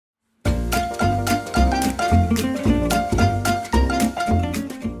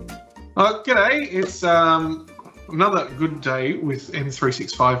G'day, it's another good day with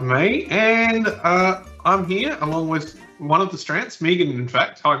M365Me, and I'm here along with one of the strands, Megan, in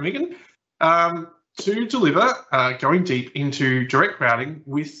fact. Hi, Megan, to deliver going deep into direct routing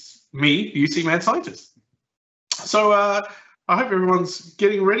with me, UC Mad Scientist. So I hope everyone's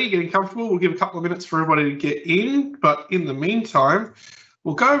getting ready, getting comfortable. We'll give a couple of minutes for everybody to get in, but in the meantime,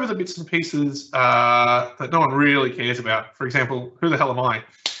 we'll go over the bits and pieces that no one really cares about. For example, who the hell am I?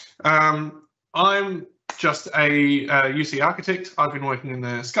 I'm just a UC architect. I've been working in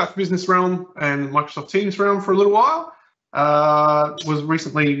the Skype business realm and Microsoft Teams realm for a little while. Was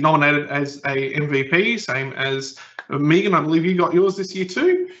recently nominated as a MVP, same as Megan. I believe you got yours this year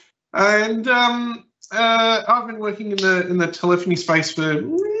too. And I've been working in the telephony space for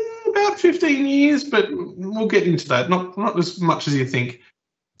about 15 years, but we'll get into that. Not as much as you think.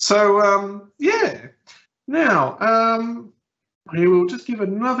 So yeah. Now. We will just give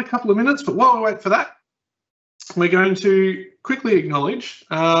another couple of minutes, but while we wait for that, we're going to quickly acknowledge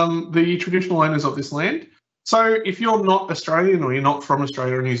the traditional owners of this land. So if you're not Australian or you're not from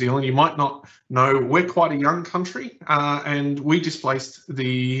Australia or New Zealand, you might not know we're quite a young country and we displaced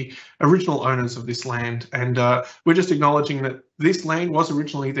the original owners of this land. And we're just acknowledging that this land was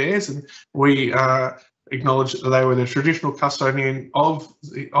originally theirs, and we acknowledge that they were the traditional custodian of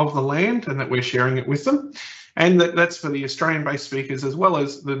the land and that we're sharing it with them. And that's for the Australian-based speakers as well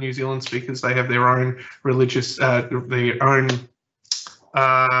as the New Zealand speakers. They have their own religious, their own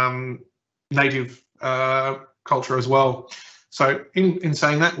native culture as well. So in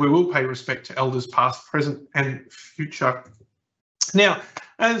saying that, we will pay respect to elders past, present and future. Now,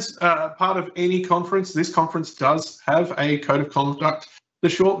 as part of any conference, this conference does have a code of conduct. The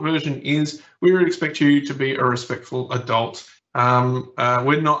short version is we would expect you to be a respectful adult.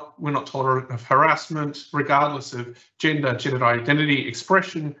 We're not tolerant of harassment, regardless of gender, gender identity,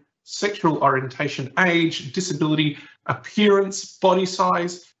 expression, sexual orientation, age, disability, appearance, body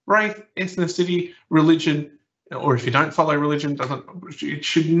size, race, ethnicity, religion, or if you don't follow religion, it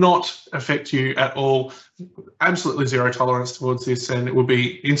should not affect you at all. Absolutely zero tolerance towards this, and it will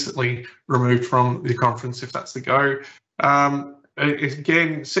be instantly removed from the conference if that's the go.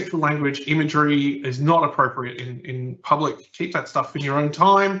 Again, sexual language, imagery is not appropriate in public. Keep that stuff in your own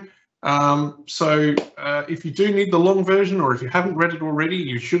time. So if you do need the long version, or if you haven't read it already,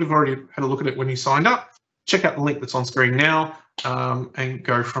 you should have already had a look at it when you signed up. Check out the link that's on screen now and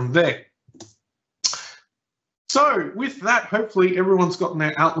go from there. So with that, hopefully everyone's gotten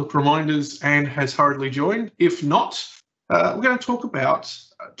their Outlook reminders and has hurriedly joined. If not, we're going to talk about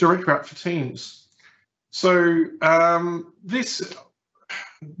Direct Route for Teams. So this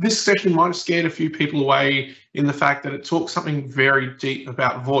session might have scared a few people away in the fact that it talks something very deep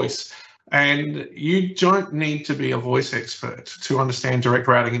about voice, and you don't need to be a voice expert to understand direct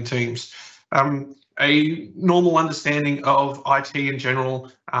routing in Teams. A normal understanding of IT in general,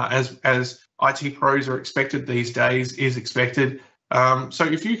 as IT pros are expected these days, is expected. So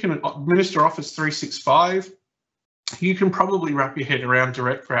if you can administer Office 365, you can probably wrap your head around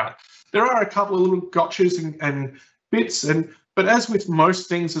direct route. There are a couple of little gotchas and bits, but as with most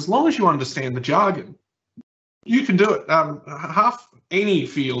things, as long as you understand the jargon, you can do it. Half any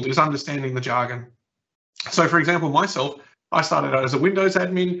field is understanding the jargon. So, for example, myself, I started out as a Windows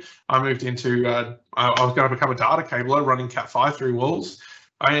admin. I moved into, I was going to become a data cabler running Cat5 through walls.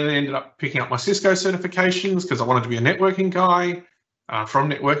 I ended up picking up my Cisco certifications because I wanted to be a networking guy. From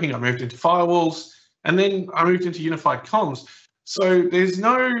networking, I moved into firewalls, and then I moved into unified comms. So there's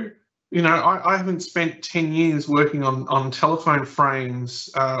no... You know, I haven't spent 10 years working on telephone frames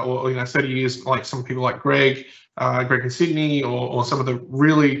or 30 years like some people like Greg in Sydney or some of the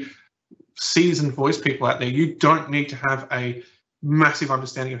really seasoned voice people out there. You don't need to have a massive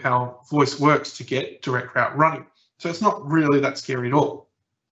understanding of how voice works to get direct route running. So it's not really that scary at all.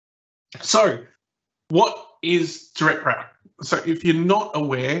 So what is direct route? So if you're not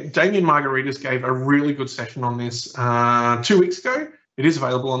aware, Damien Margaritis gave a really good session on this 2 weeks ago. It is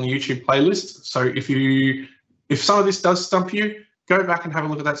available on the YouTube playlist. So if some of this does stump you, go back and have a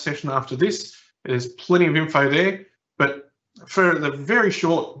look at that session after this. There's plenty of info there. But for the very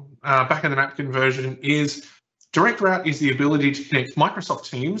short back of the napkin version is direct route is the ability to connect Microsoft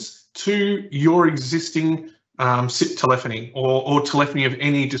Teams to your existing SIP telephony or telephony of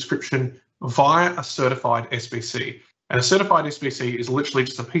any description via a certified SBC. And a certified SBC is literally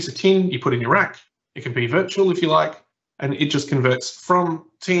just a piece of tin you put in your rack. It can be virtual if you like, and it just converts from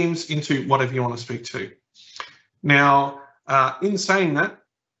Teams into whatever you want to speak to. Now, in saying that,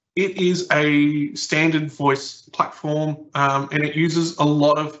 it is a standard voice platform, and it uses a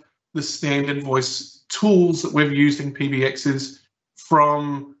lot of the standard voice tools that we've used in PBXs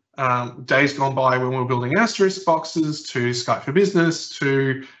from days gone by when we were building asterisk boxes, to Skype for Business,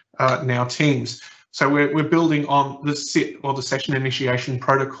 to now Teams. So we're building on the SIP, or the Session Initiation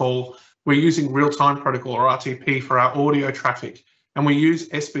Protocol. We're using real-time protocol, or RTP, for our audio traffic, and we use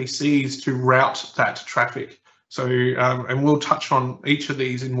SBCs to route that traffic. So, and we'll touch on each of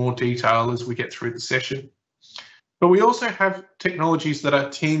these in more detail as we get through the session. But we also have technologies that are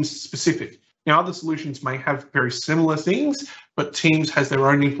Teams specific. Now, other solutions may have very similar things, but Teams has their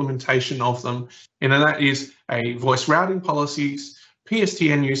own implementation of them, and that is a voice routing policies,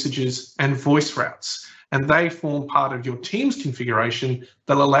 PSTN usages, and voice routes. And they form part of your Teams configuration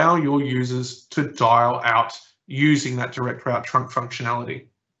that allow your users to dial out using that direct route trunk functionality.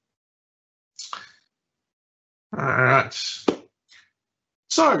 All right.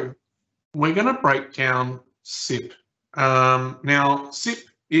 So we're going to break down SIP. Now, SIP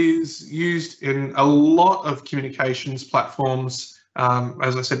is used in a lot of communications platforms.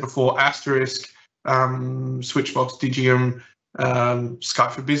 As I said before, Asterisk, Switchbox, Digium,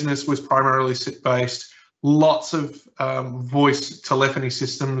 Skype for Business was primarily SIP-based. Lots of voice telephony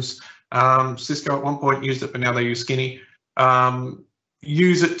systems. Cisco at one point used it, but now they use Skinny.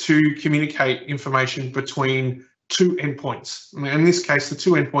 Use it to communicate information between two endpoints. In this case, the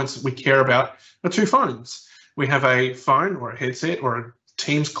two endpoints that we care about are two phones. We have a phone or a headset or a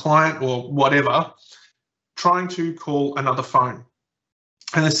Teams client or whatever trying to call another phone.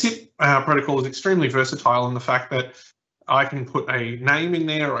 And the SIP protocol is extremely versatile in the fact that I can put a name in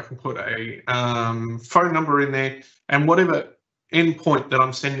there, or I can put a phone number in there, and whatever endpoint that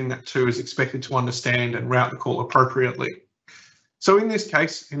I'm sending that to is expected to understand and route the call appropriately. So in this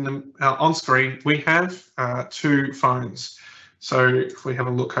case, in the on screen, we have two phones. So if we have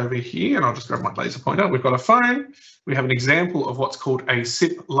a look over here, and I'll just grab my laser pointer, we've got a phone. We have an example of what's called a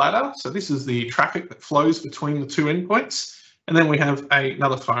SIP ladder. So this is the traffic that flows between the two endpoints. And then we have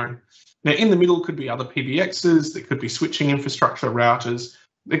another phone. Now in the middle could be other PBXs, there could be switching infrastructure, routers.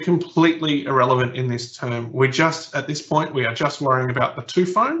 They're completely irrelevant in this term. We're just, at this point, we are just worrying about the two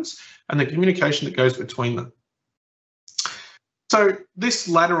phones and the communication that goes between them. So this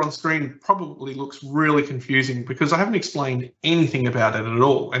ladder on screen probably looks really confusing because I haven't explained anything about it at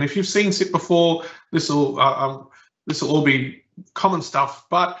all. And if you've seen SIP before, this will all be common stuff,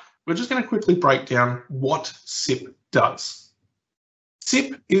 but we're just going to quickly break down what SIP does.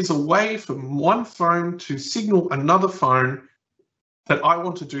 SIP is a way for one phone to signal another phone that I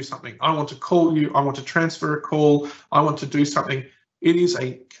want to do something. I want to call you, I want to transfer a call, I want to do something. It is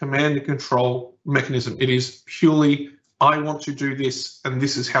a command and control mechanism. It is purely, I want to do this and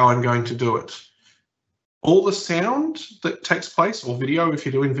this is how I'm going to do it. All the sound that takes place, or video if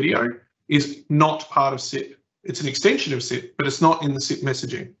you're doing video, is not part of SIP. It's an extension of SIP, but it's not in the SIP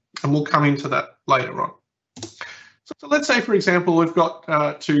messaging. And we'll come into that later on. So let's say, for example, we've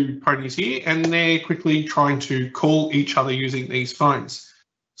got two ponies here and they're quickly trying to call each other using these phones.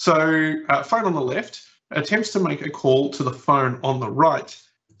 So phone on the left attempts to make a call to the phone on the right.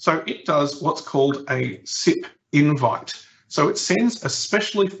 So it does what's called a SIP invite. So it sends a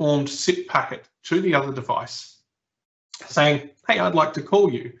specially formed SIP packet to the other device saying, hey, I'd like to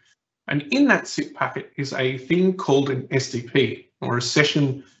call you. And in that SIP packet is a thing called an SDP, or a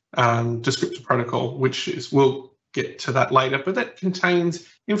session descriptor protocol, which is, we'll get to that later, but that contains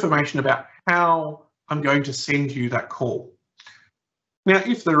information about how I'm going to send you that call. Now,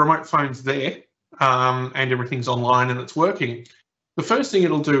 if the remote phone's there and everything's online and it's working, the first thing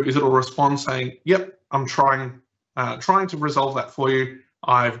it'll do is it'll respond saying, yep, I'm trying to resolve that for you.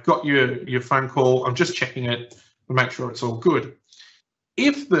 I've got your phone call. I'm just checking it to make sure it's all good.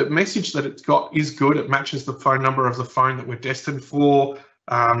 If the message that it's got is good, it matches the phone number of the phone that we're destined for,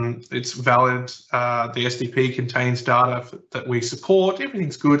 it's valid, the SDP contains data that we support,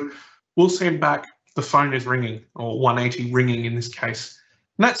 everything's good, we'll send back the phone is ringing, or 180 ringing in this case.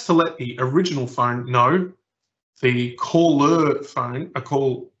 And that's to let the original phone know the caller phone,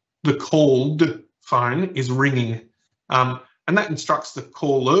 the called phone is ringing. And that instructs the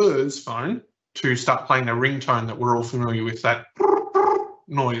caller's phone to start playing a ringtone that we're all familiar with, that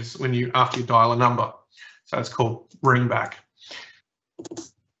noise after you dial a number. So it's called ring back.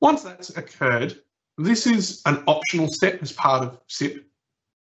 Once that's occurred, this is an optional step as part of SIP.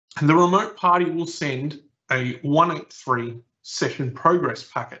 And the remote party will send a 183 session progress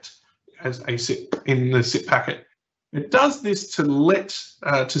packet as a SIP in the SIP packet. It does this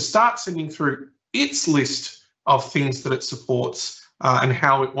to start sending through its list of things that it supports and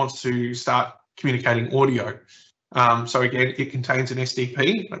how it wants to start communicating audio. So again, it contains an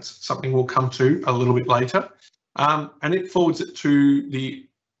SDP. That's something we'll come to a little bit later. And it forwards it to the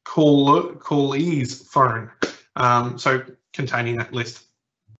callee's phone, so containing that list.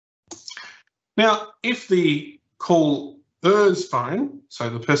 Now, if the caller's phone, so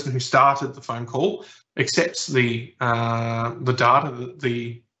the person who started the phone call, accepts the data that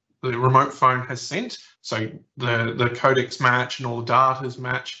the remote phone has sent, so the codecs match and all the data's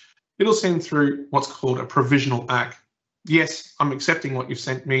match, it'll send through what's called a provisional ACK. Yes, I'm accepting what you've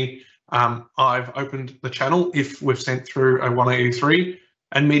sent me. I've opened the channel if we've sent through a 183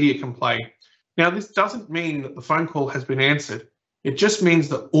 and media can play. Now, this doesn't mean that the phone call has been answered. It just means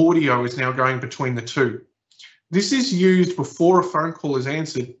that audio is now going between the two. This is used before a phone call is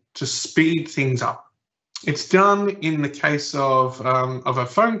answered to speed things up. It's done in the case of a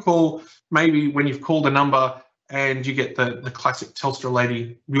phone call, maybe when you've called a number and you get the classic Telstra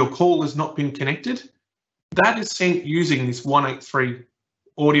lady, your call has not been connected. That is sent using this 183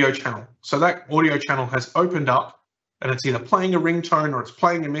 audio channel. So that audio channel has opened up and it's either playing a ringtone or it's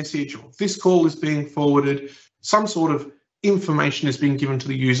playing a message, or this call is being forwarded, some sort of information is being given to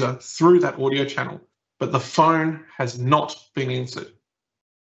the user through that audio channel, but the phone has not been answered.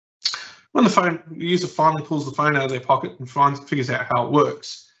 When the user finally pulls the phone out of their pocket and figures out how it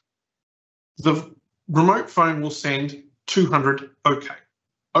works, the remote phone will send 200 OK.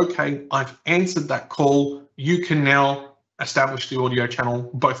 OK, I've answered that call. You can now establish the audio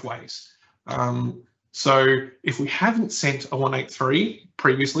channel both ways. So if we haven't sent a 183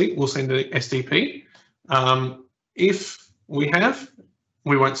 previously, we'll send an SDP. If we have,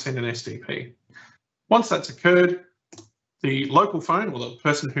 we won't send an SDP. Once that's occurred, the local phone or the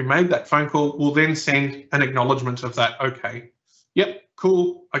person who made that phone call will then send an acknowledgement of that. OK, yep,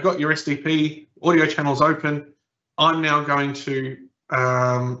 cool, I got your SDP, audio channel's open. I'm now going to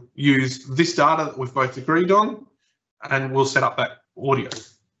use this data that we've both agreed on, and we'll set up that audio.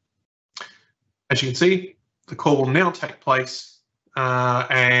 As you can see, the call will now take place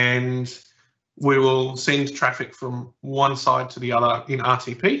and we will send traffic from one side to the other in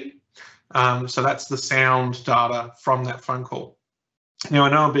RTP. So that's the sound data from that phone call. Now, I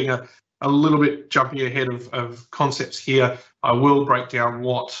know I'm being a little bit jumpy ahead of concepts here. I will break down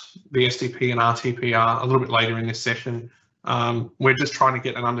what the SDP and RTP are a little bit later in this session. We're just trying to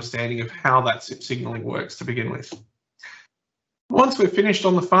get an understanding of how that SIP signaling works to begin with. Once we're finished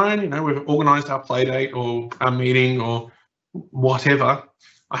on the phone, we've organised our play date or our meeting or whatever,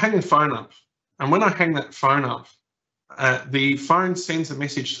 I hang the phone up. And when I hang that phone up, the phone sends a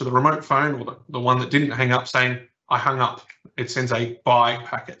message to the remote phone or the one that didn't hang up saying, I hung up. It sends a bye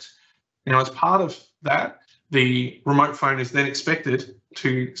packet. Now, as part of that, the remote phone is then expected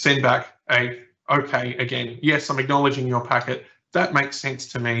to send back a OK again. Yes, I'm acknowledging your packet. That makes sense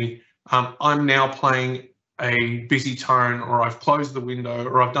to me. I'm now playing a busy tone, or I've closed the window,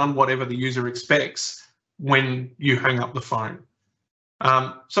 or I've done whatever the user expects when you hang up the phone.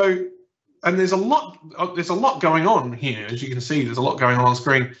 And there's a lot going on here. As you can see, there's a lot going on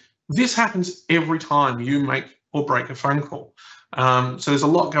screen. This happens every time you make or break a phone call. So there's a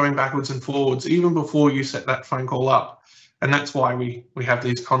lot going backwards and forwards, even before you set that phone call up. And that's why we have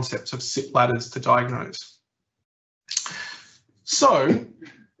these concepts of SIP ladders to diagnose. So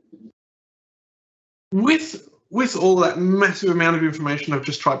with all that massive amount of information I've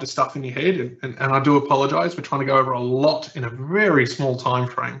just tried to stuff in your head, and I do apologise, we're trying to go over a lot in a very small time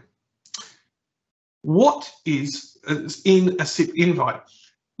frame. What is in a SIP invite?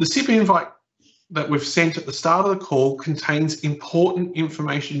 The SIP invite that we've sent at the start of the call contains important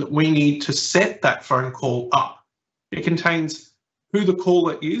information that we need to set that phone call up. It contains who the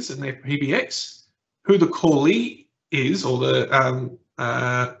caller is and their PBX, who the callee is, or the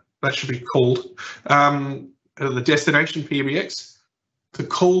that should be called the destination PABX, the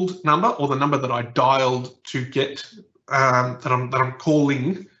called number or the number that I dialed to get that I'm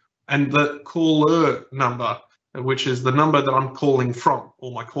calling, and the caller number, which is the number that I'm calling from,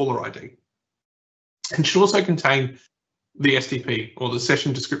 or my caller ID. It should also contain the SDP, or the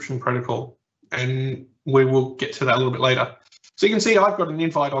session description protocol, and we will get to that a little bit later. So you can see I've got an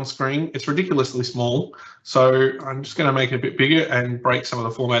invite on screen. It's ridiculously small, so I'm just going to make it a bit bigger and break some of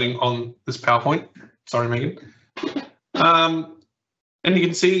the formatting on this PowerPoint. Sorry, Megan. And you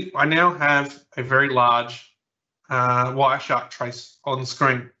can see I now have a very large Wireshark trace on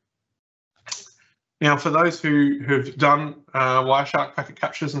screen. Now, for those who've done Wireshark packet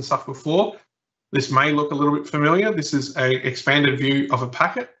captures and stuff before, this may look a little bit familiar. This is an expanded view of a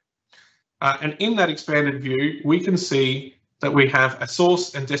packet. And in that expanded view, we can see that we have a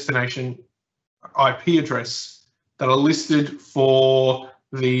source and destination IP address that are listed for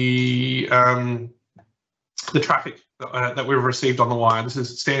the traffic that we've received on the wire. This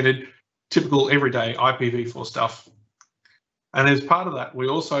is standard, typical, everyday IPv4 stuff. And as part of that, we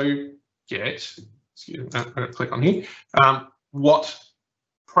also get, excuse me, I'm going to click on here, what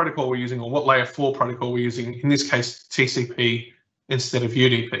protocol we're using, or what layer 4 protocol we're using, in this case TCP instead of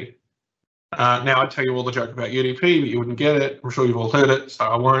UDP. Now I'd tell you all the joke about UDP, but you wouldn't get it. I'm sure you've all heard it, so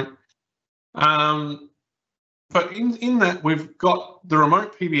I won't. But in that, we've got the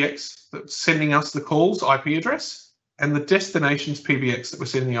remote PBX that's sending us the call's IP address and the destination's PBX that we're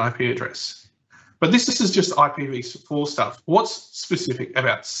sending the IP address. But this is just IPv4 stuff. What's specific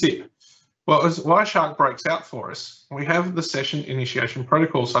about SIP? Well, as Wireshark breaks out for us, we have the session initiation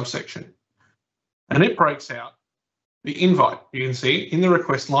protocol subsection, and it breaks out the invite. You can see in the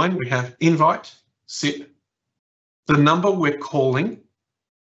request line, we have invite, SIP, the number we're calling.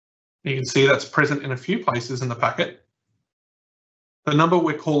 You can see that's present in a few places in the packet. The number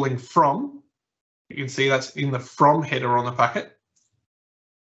we're calling from, you can see that's in the from header on the packet.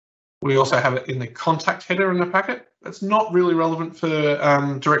 We also have it in the contact header in the packet. That's not really relevant for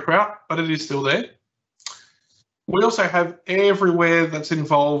direct route, but it is still there. We also have everywhere that's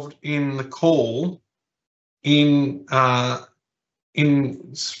involved in the call in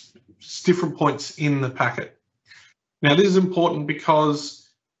different points in the packet. Now, this is important because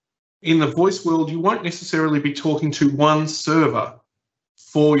in the voice world, you won't necessarily be talking to one server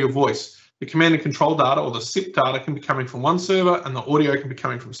for your voice. The command and control data, or the SIP data, can be coming from one server and the audio can be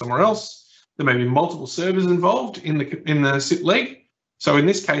coming from somewhere else. There may be multiple servers involved in the SIP leg. So in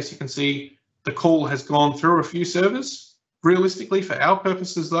this case, you can see the call has gone through a few servers. Realistically, for our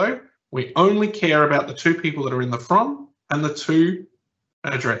purposes though, we only care about the two people that are in the from and the to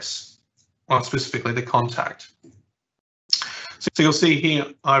address, or specifically the contact. So you'll see here,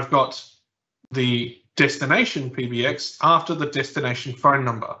 I've got the destination PBX after the destination phone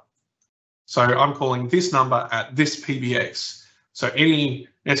number. So I'm calling this number at this PBX. So any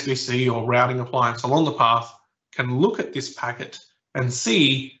SBC or routing appliance along the path can look at this packet and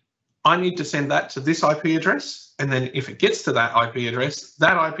see, I need to send that to this IP address. And then if it gets to that IP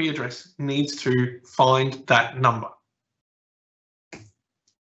address needs to find that number.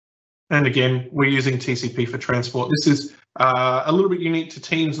 And again, we're using TCP for transport. This is a little bit unique to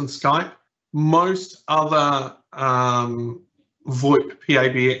Teams and Skype. Most other VoIP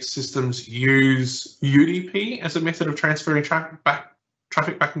PABX systems use UDP as a method of transferring traffic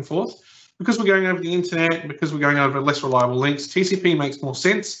back and forth. Because we're going over the internet, because we're going over less reliable links, TCP makes more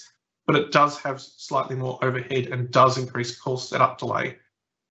sense, but it does have slightly more overhead and does increase call setup delay.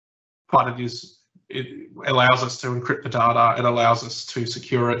 But it allows us to encrypt the data, it allows us to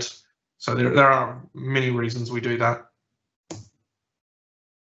secure it. So there are many reasons we do that.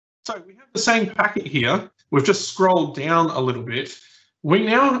 So we have the same packet here. We've just scrolled down a little bit. We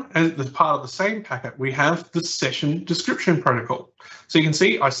now, as part of the same packet, we have the session description protocol. So you can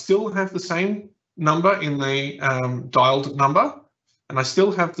see I still have the same number in the dialed number, and I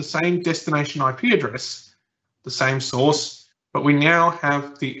still have the same destination IP address, the same source, but we now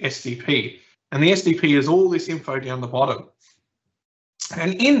have the SDP. And the SDP is all this info down the bottom.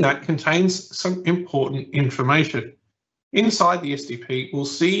 And in that contains some important information. Inside the SDP, we'll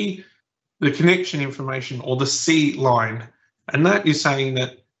see the connection information, or the C line, and that is saying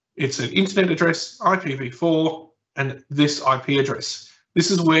that it's an internet address, IPv4, and this IP address. This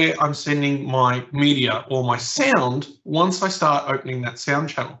is where I'm sending my media or my sound once I start opening that sound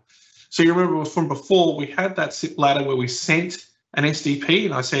channel. So you remember from before, we had that SIP ladder where we sent an SDP,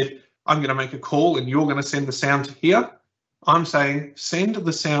 and I said, I'm going to make a call and you're going to send the sound to here. I'm saying send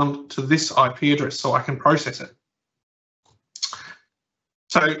the sound to this IP address so I can process it.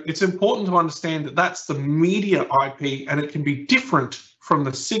 So it's important to understand that that's the media IP, and it can be different from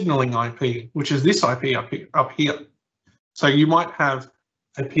the signaling IP, which is this IP up here. So you might have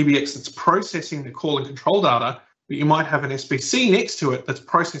a PBX that's processing the call and control data, but you might have an SBC next to it that's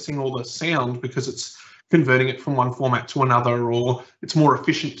processing all the sound because it's converting it from one format to another, or it's more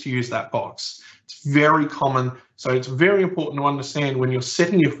efficient to use that box. It's very common. So it's very important to understand when you're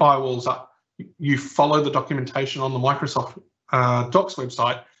setting your firewalls up, you follow the documentation on the Microsoft Docs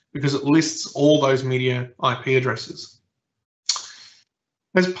website, because it lists all those media IP addresses.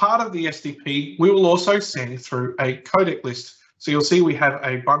 As part of the SDP, we will also send through a codec list. So you'll see we have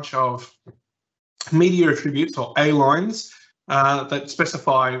a bunch of media attributes, or A lines, that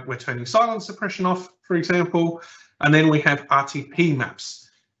specify we're turning silent suppression off, for example, and then we have RTP maps.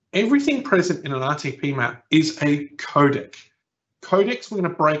 Everything present in an RTP map is a codec. Codecs we're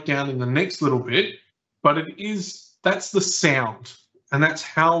going to break down in the next little bit, but that's the sound, and that's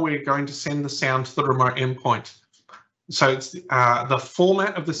how we're going to send the sound to the remote endpoint. So it's the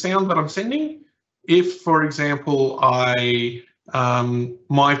format of the sound that I'm sending. If, for example, my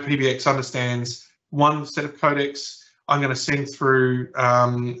PBX understands one set of codecs, I'm going to send through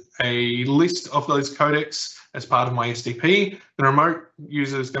a list of those codecs as part of my SDP. The remote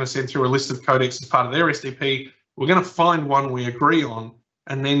user is going to send through a list of codecs as part of their SDP. We're going to find one we agree on,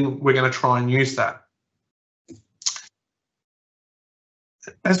 and then we're going to try and use that.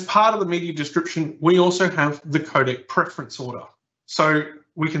 As part of the media description, we also have the codec preference order. So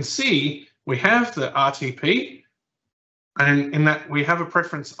we can see we have the RTP, and in that we have a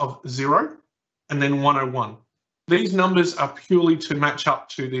preference of 0 and then 101. These numbers are purely to match up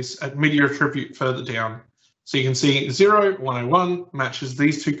to this media attribute further down. So you can see 0, 101 matches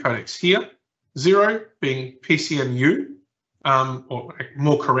these two codecs here. 0 being PCMU, or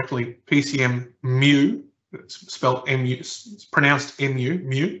more correctly, PCMmu. It's spelled MU, it's pronounced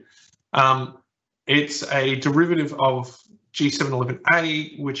MU. It's a derivative of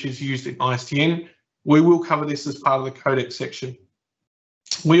G711A, which is used in ISDN. We will cover this as part of the codec section.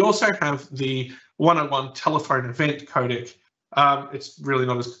 We also have the 101 telephone event codec. It's really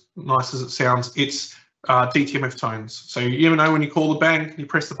not as nice as it sounds. It's DTMF tones. So you know when you call the bank, you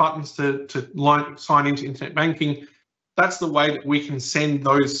press the buttons to sign into internet banking. That's the way that we can send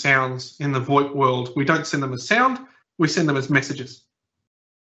those sounds in the VoIP world. We don't send them as sound, we send them as messages.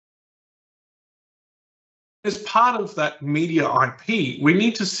 As part of that media IP, we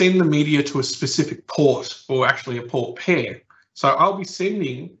need to send the media to a specific port, or actually a port pair. So I'll be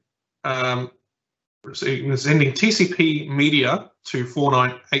sending TCP media to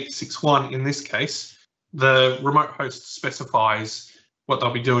 49861 in this case. The remote host specifies what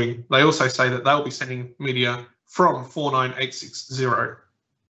they'll be doing. They also say that they'll be sending media from 49860.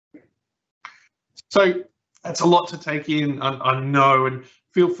 So that's a lot to take in, I know, and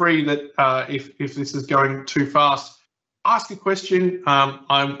feel free that if this is going too fast, ask a question.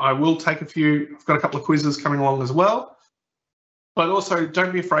 I will take a few. I've got a couple of quizzes coming along as well. But also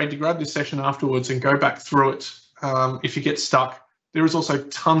don't be afraid to grab this session afterwards and go back through it if you get stuck. There is also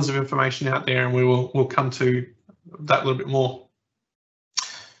tons of information out there, and we'll come to that a little bit more.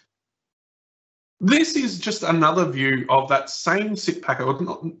 This is just another view of that same SIP packet, or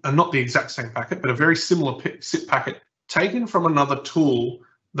not the exact same packet, but a very similar SIP packet taken from another tool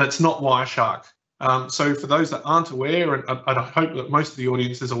that's not Wireshark. So for those that aren't aware, and I hope that most of the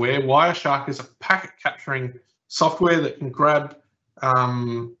audience is aware, Wireshark is a packet capturing software that can grab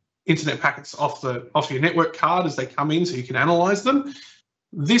internet packets off your network card as they come in, so you can analyze them.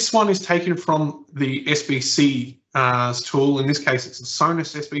 This one is taken from the SBC tool. In this case, it's a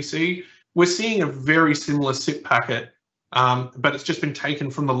Sonus SBC. We're seeing a very similar SIP packet, but it's just been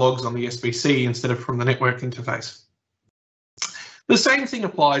taken from the logs on the SBC instead of from the network interface. The same thing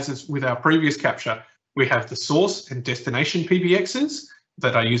applies as with our previous capture. We have the source and destination PBXs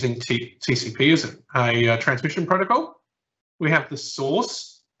that are using TCP as a transmission protocol. We have the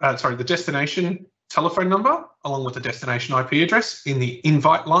the destination telephone number along with the destination IP address in the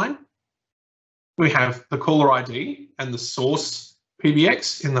invite line. We have the caller ID and the source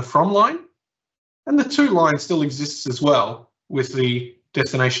PBX in the from line, and the to line still exists as well with the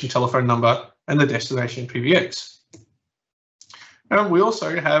destination telephone number and the destination PBX. And we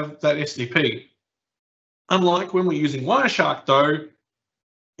also have that SDP. Unlike when we're using Wireshark though,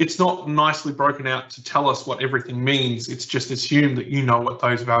 it's not nicely broken out to tell us what everything means. It's just assumed that you know what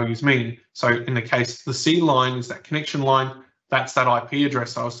those values mean. So in the case, the C line is that connection line. That's that IP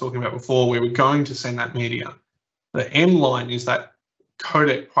address I was talking about before where we're going to send that media. The M line is that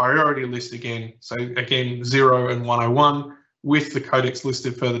codec priority list again. So again, 0 and 101 with the codecs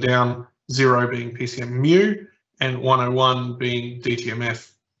listed further down, 0 being PCMmu and 101 being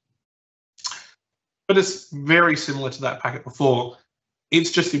DTMF. But it's very similar to that packet before. It's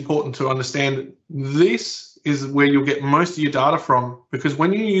just important to understand that this is where you'll get most of your data from, because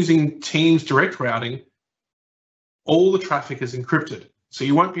when you're using Teams direct routing, all the traffic is encrypted. So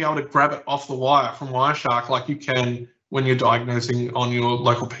you won't be able to grab it off the wire from Wireshark like you can when you're diagnosing on your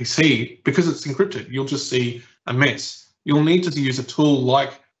local PC, because it's encrypted. You'll just see a mess. You'll need to use a tool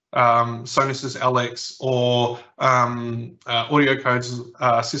like Sonus's LX or AudioCode's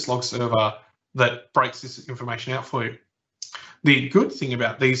syslog server that breaks this information out for you. The good thing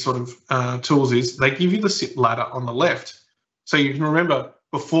about these sort of tools is they give you the SIP ladder on the left. So you can remember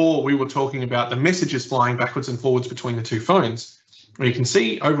before we were talking about the messages flying backwards and forwards between the two phones. Well, you can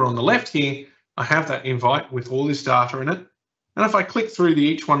see over on the left here, I have that invite with all this data in it. And if I click through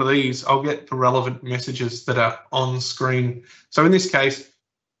each one of these, I'll get the relevant messages that are on screen. So in this case,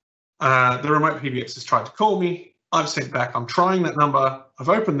 the remote PBX has tried to call me. I've sent back, I'm trying that number. I've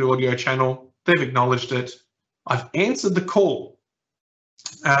opened the audio channel. They've acknowledged it. I've answered the call.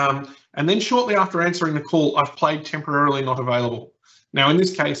 And then shortly after answering the call, I've played temporarily not available. Now, in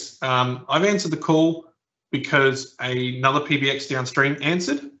this case, I've answered the call. because another PBX downstream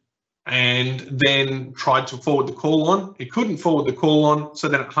answered and then tried to forward the call on. It couldn't forward the call on, so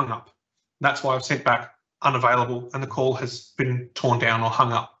then it hung up. That's why I've sent back unavailable and the call has been torn down or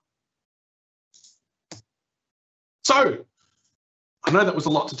hung up. So I know that was a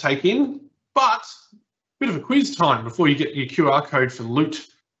lot to take in, but a bit of a quiz time before you get your QR code for loot.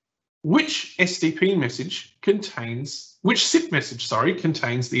 Which SDP message contains, which SIP message, sorry,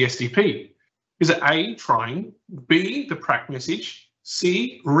 contains the SDP? Is it A, trying, B, the prac message,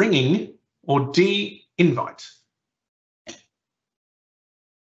 C, ringing, or D, invite?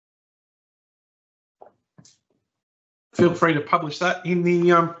 Feel free to publish that in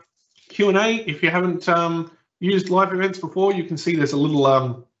the Q&A. If you haven't used live events before, you can see there's a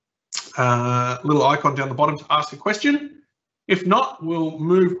little little icon down the bottom to ask a question. If not, we'll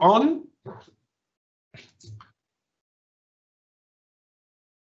move on.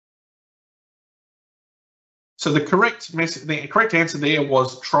 So the correct answer there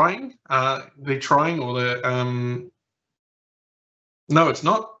was trying. The trying or the no, it's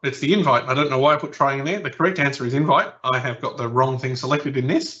not. It's the invite. I don't know why I put trying in there. The correct answer is invite. I have got the wrong thing selected in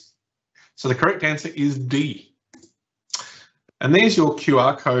this. So the correct answer is D. And there's your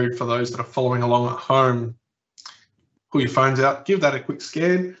QR code for those that are following along at home. Pull your phones out, give that a quick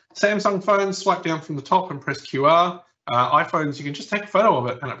scan. Samsung phones, swipe down from the top and press QR. iPhones, you can just take a photo of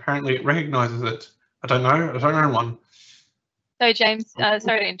it and apparently it recognises it. I don't know one. So James, sorry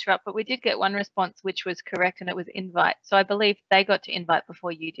to interrupt, but we did get one response which was correct and it was invite. So I believe they got to invite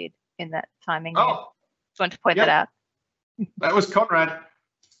before you did in that timing. Oh. Just want to point that out. That was Conrad.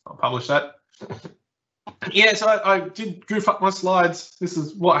 I'll publish that. Yeah, so I did goof up my slides. This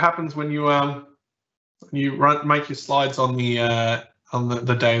is what happens when you make your slides on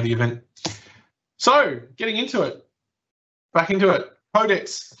the day of the event. So getting into it, back into it.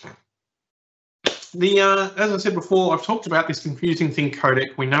 Codecs. As I said before, I've talked about this confusing thing,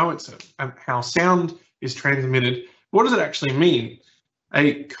 codec. We know it's how sound is transmitted. What does it actually mean?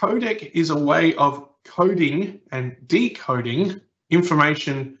 A codec is a way of coding and decoding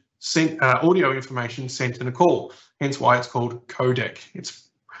information sent, audio information sent in a call. Hence why it's called codec.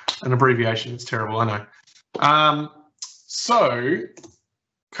 It's an abbreviation. It's terrible, I know. So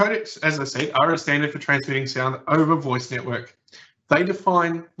codecs, as I said, are a standard for transmitting sound over voice network. They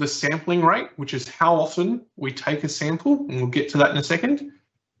define the sampling rate, which is how often we take a sample, and we'll get to that in a second.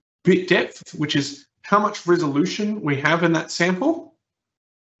 Bit depth, which is how much resolution we have in that sample.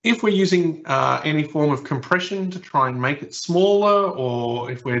 If we're using any form of compression to try and make it smaller,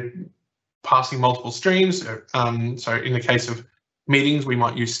 or if we're passing multiple streams, so in the case of meetings, we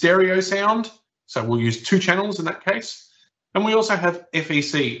might use stereo sound. So we'll use 2 channels in that case. And we also have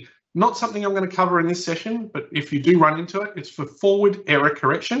FEC. Not something I'm going to cover in this session, but if you do run into it, it's for forward error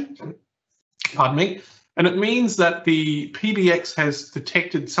correction. Pardon me. And it means that the PBX has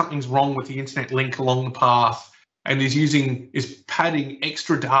detected something's wrong with the internet link along the path and is padding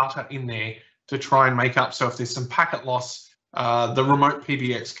extra data in there to try and make up. So if there's some packet loss, the remote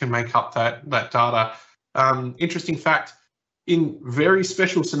PBX can make up that data. Interesting fact, in very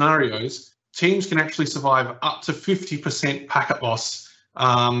special scenarios, teams can actually survive up to 50% packet loss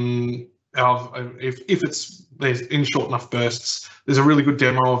if there's in short enough bursts. There's a really good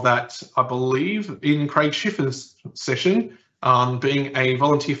demo of that, I believe, in Craig Schiffer's session on being a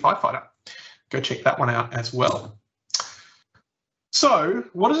volunteer firefighter. Go check that one out as well. So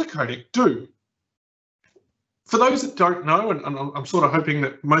what does a codec do? For those that don't know, and I'm sort of hoping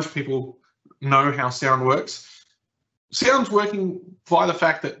that most people know how sound works, sound's working via the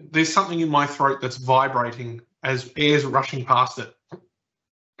fact that there's something in my throat that's vibrating as air's rushing past it.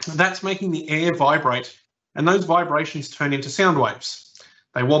 That's making the air vibrate, and those vibrations turn into sound waves.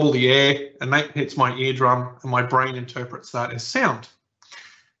 They wobble the air, and that hits my eardrum, and my brain interprets that as sound.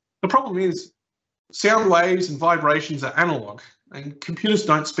 The problem is sound waves and vibrations are analog, and computers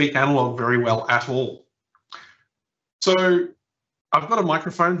don't speak analog very well at all. So I've got a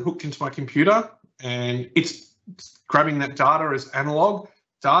microphone hooked into my computer, and it's grabbing that data as analog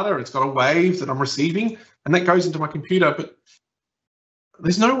data. It's got a wave that I'm receiving, and that goes into my computer, but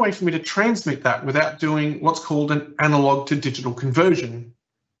there's no way for me to transmit that without doing what's called an analog to digital conversion.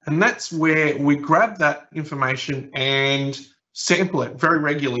 And that's where we grab that information and sample it very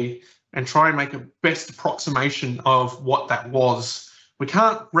regularly and try and make a best approximation of what that was. We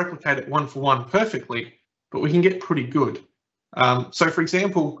can't replicate it one for one perfectly, but we can get pretty good. So for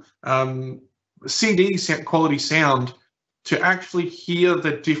example, CD quality sound, to actually hear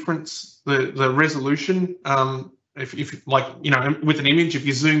the difference, the resolution, if like, you know, with an image, if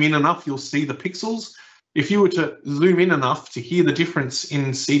you zoom in enough, you'll see the pixels. If you were to zoom in enough to hear the difference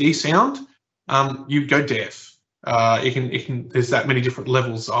in CD sound, you go deaf. There's that many different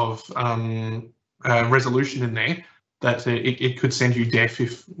levels of resolution in there that it could send you deaf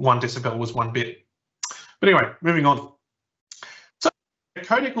if 1 decibel was 1 bit. But anyway, moving on. So a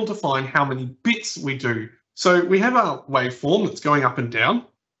codec will define how many bits we do. So we have our waveform that's going up and down,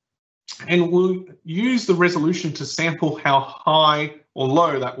 and we'll use the resolution to sample how high or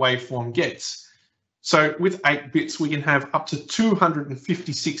low that waveform gets. So with 8 bits, we can have up to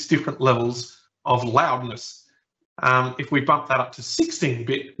 256 different levels of loudness. If we bump that up to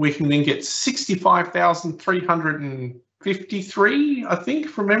 16-bit, we can then get 65,353, I think,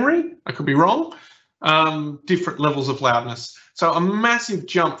 from memory. I could be wrong. Different levels of loudness. So a massive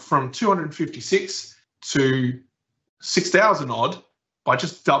jump from 256 to 6,000 odd by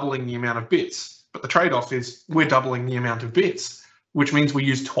just doubling the amount of bits. But the trade-off is we're doubling the amount of bits, which means we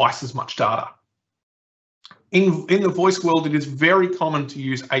use twice as much data. In the voice world, it is very common to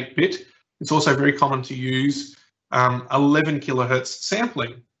use 8-bit. It's also very common to use 11 kilohertz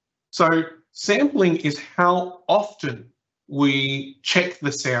sampling. So sampling is how often we check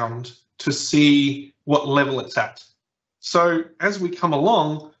the sound to see what level it's at. So as we come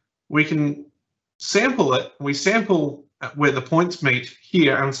along, we can sample it. We sample where the points meet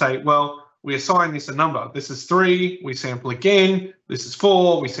here and say, well, we assign this a number. This is 3, we sample again. This is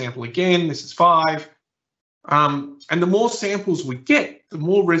 4, we sample again. This is 5. And the more samples we get, the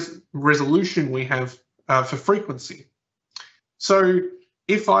more resolution we have for frequency. So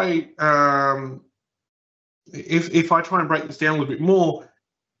if I try and break this down a little bit more,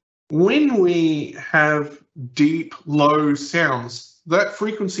 when we have deep, low sounds, that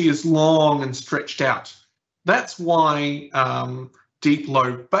frequency is long and stretched out. That's why deep,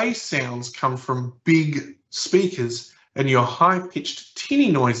 low bass sounds come from big speakers, and your high-pitched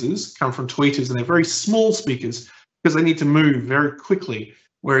tinny noises come from tweeters, and they're very small speakers because they need to move very quickly,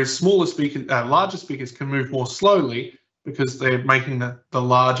 whereas smaller speakers, larger speakers can move more slowly because they're making the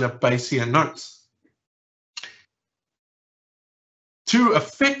larger, bassier notes. To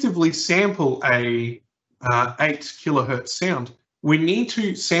effectively sample a 8 kilohertz sound, we need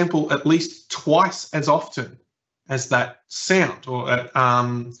to sample at least twice as often as that sound.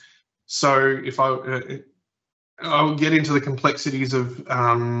 So if I'll get into the complexities of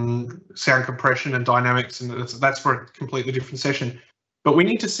sound compression and dynamics, and that's for a completely different session. But we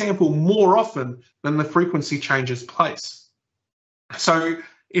need to sample more often than the frequency changes place. So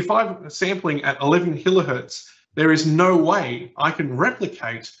if I'm sampling at 11 kilohertz, there is no way I can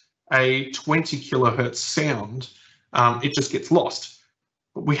replicate a 20 kilohertz sound. It just gets lost.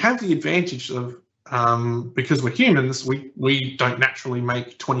 But we have the advantage of, because we're humans, we don't naturally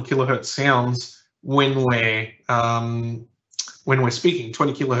make 20 kilohertz sounds when we're speaking.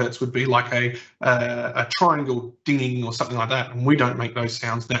 20 kilohertz would be like a triangle dinging or something like that, and we don't make those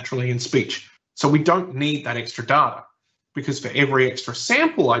sounds naturally in speech. So we don't need that extra data, because for every extra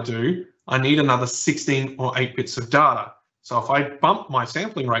sample I do, I need another 16 or 8 bits of data. So if I bump my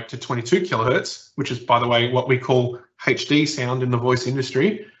sampling rate to 22 kilohertz, which is, by the way, what we call HD sound in the voice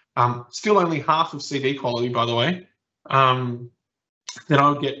industry, still only half of CD quality, by the way, then I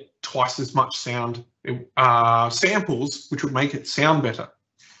would get twice as much sound samples, which would make it sound better.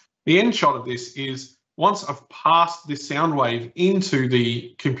 The end shot of this is once I've passed this sound wave into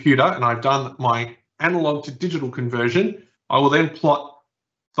the computer and I've done my analog to digital conversion, I will then plot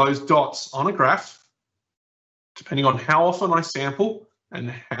those dots on a graph, depending on how often I sample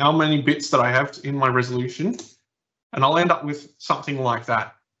and how many bits that I have in my resolution, and I'll end up with something like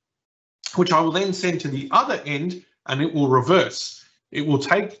that, which I will then send to the other end, and it will reverse. It will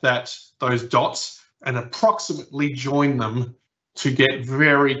take those dots and approximately join them to get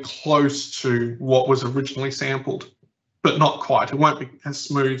very close to what was originally sampled, but not quite. It won't be as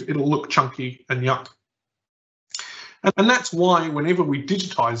smooth. It'll look chunky and yuck. And that's why whenever we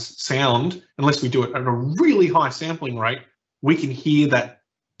digitize sound, unless we do it at a really high sampling rate, we can hear that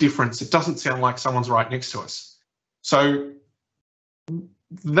difference. It doesn't sound like someone's right next to us. So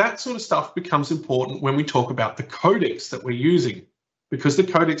that sort of stuff becomes important when we talk about the codecs that we're using, because the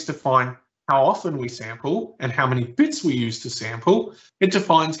codecs define how often we sample and how many bits we use to sample. It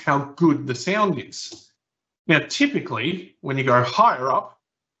defines how good the sound is. Now, typically, when you go higher up,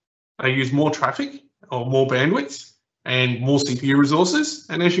 they use more traffic or more bandwidth and more CPU resources.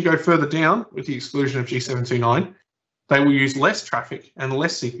 And as you go further down, with the exclusion of G729, they will use less traffic and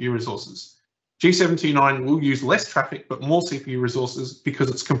less CPU resources. G729 will use less traffic but more CPU resources because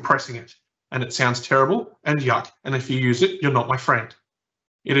it's compressing it, and it sounds terrible and yuck. And if you use it, you're not my friend.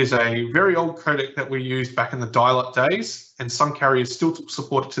 It is a very old codec that we used back in the dial-up days, and some carriers still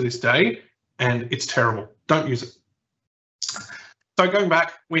support it to this day, and it's terrible. Don't use it. So going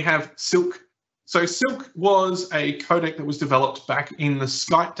back, we have Silk So Silk was a codec that was developed back in the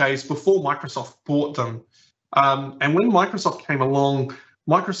Skype days before Microsoft bought them. And when Microsoft came along,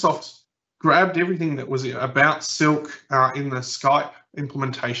 Microsoft grabbed everything that was about Silk in the Skype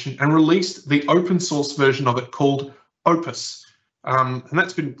implementation and released the open source version of it called Opus. And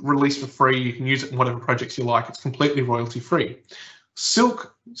that's been released for free. You can use it in whatever projects you like. It's completely royalty free.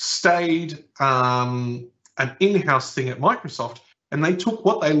 Silk stayed an in-house thing at Microsoft, and they took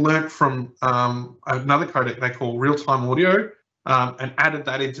what they learned from another codec they call real-time audio and added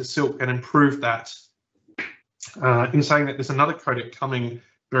that into Silk and improved that. In saying that, there's another codec coming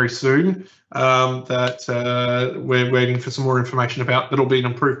very soon that we're waiting for some more information about. That'll be an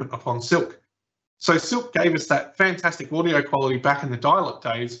improvement upon Silk. So Silk gave us that fantastic audio quality back in the dial-up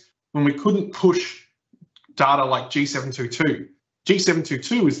days when we couldn't push data like G722.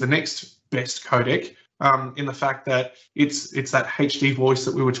 G722 is the next best codec in the fact that it's that HD voice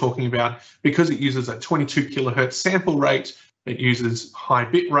that we were talking about, because it uses a 22 kilohertz sample rate. It uses high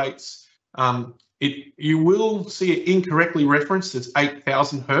bit rates. You will see it incorrectly referenced as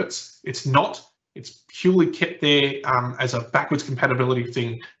 8,000 hertz. It's not. It's purely kept there as a backwards compatibility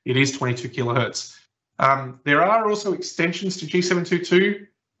thing. It is 22 kilohertz. There are also extensions to G722,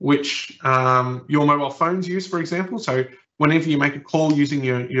 which your mobile phones use, for example. So whenever you make a call using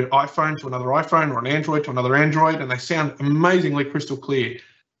your iPhone to another iPhone or an Android to another Android, and they sound amazingly crystal clear,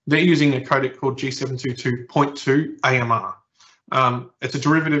 they're using a codec called G722.2 AMR. It's a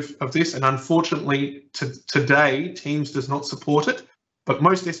derivative of this, and unfortunately today Teams does not support it, but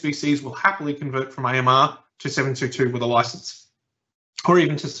most SBCs will happily convert from AMR to 722 with a license, or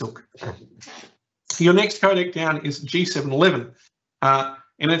even to Silk. Your next codec down is G711,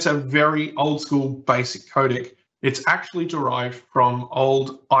 and it's a very old school basic codec. It's actually derived from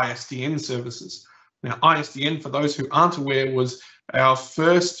old ISDN services. Now, ISDN, for those who aren't aware, was our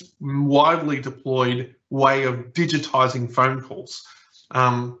first widely deployed way of digitizing phone calls.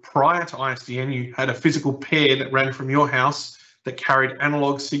 Prior to ISDN, you had a physical pair that ran from your house that carried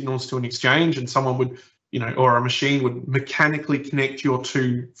analog signals to an exchange, and someone would, or a machine would mechanically connect your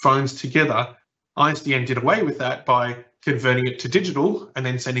two phones together. ISDN did away with that by converting it to digital and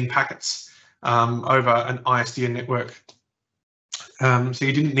then sending packets over an ISDN network. So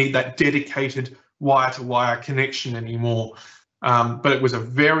you didn't need that dedicated wire-to-wire connection anymore. But it was a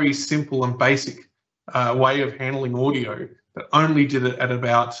very simple and basic way of handling audio that only did it at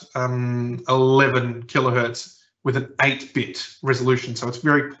about 11 kilohertz with an 8-bit resolution. So it's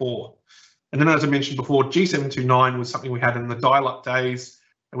very poor. And then, as I mentioned before, G729 was something we had in the dial-up days.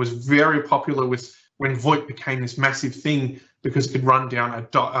 It was very popular when VoIP became this massive thing, because it could run down a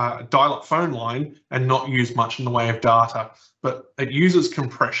dial-up phone line and not use much in the way of data. But it uses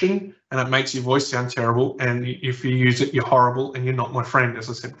compression and it makes your voice sound terrible. And if you use it, you're horrible and you're not my friend, as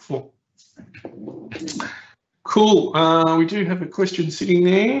I said before. Cool. We do have a question sitting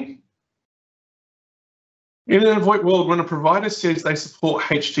there. In a VoIP world, when a provider says they support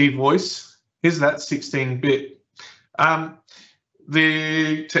HD voice, is that 16-bit?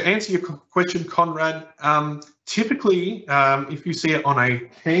 To answer your question, Conrad, typically, if you see it on a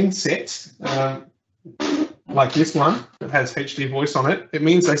handset, like this one that has HD voice on it, it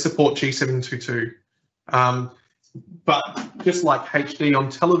means they support G722. But just like HD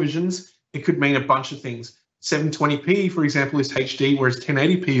on televisions, it could mean a bunch of things. 720p, for example, is HD, whereas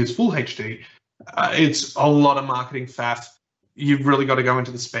 1080p is full HD. It's a lot of marketing faff. You've really got to go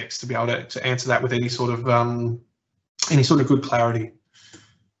into the specs to be able to answer that with any sort of good clarity.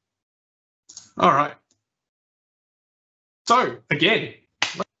 All right. So again,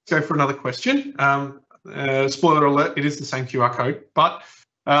 let's go for another question. Spoiler alert, it is the same QR code, but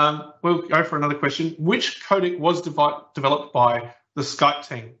we'll go for another question. Which codec was developed by the Skype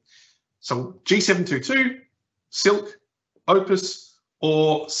team? So G722, Silk, Opus,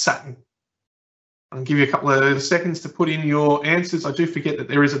 or Saturn? I'll give you a couple of seconds to put in your answers. I do forget that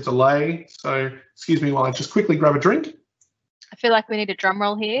there is a delay, so excuse me while I just quickly grab a drink. I feel like we need a drum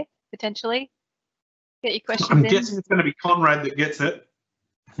roll here, potentially. Get your questions I'm in. guessing it's going to be Conrad that gets it.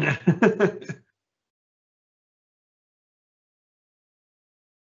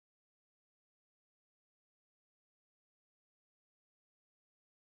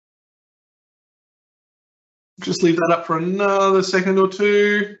 Just leave that up for another second or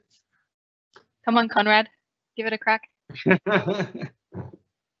two. Come on, Conrad. Give it a crack.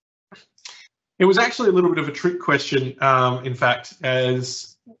 It was actually a little bit of a trick question, in fact,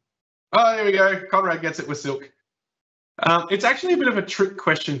 as... Oh, there we go. Conrad gets it with Silk. It's actually a bit of a trick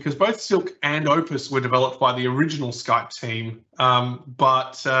question because both Silk and Opus were developed by the original Skype team,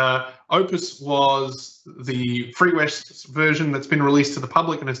 but Opus was the freeware version that's been released to the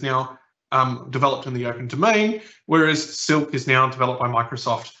public and is now developed in the open domain, whereas Silk is now developed by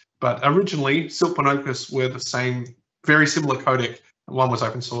Microsoft. But originally, Silk and Ocus were the same, very similar codec. One was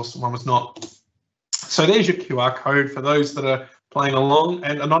open source and one was not. So there's your QR code for those that are playing along.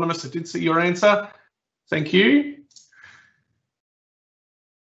 And Anonymous, I did see your answer. Thank you.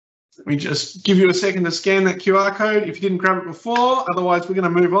 Let me just give you a second to scan that QR code if you didn't grab it before. Otherwise, we're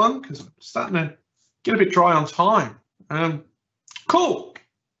going to move on because I'm starting to get a bit dry on time. Cool.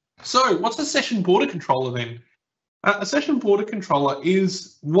 So what's a session border controller then? A session border controller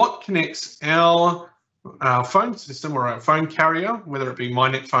is what connects our phone system or our phone carrier, whether it be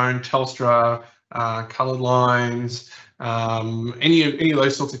MyNet phone, Telstra, coloured lines, any of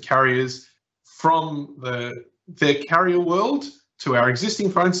those sorts of carriers from their carrier world to our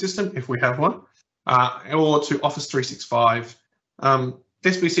existing phone system, if we have one, or to Office 365.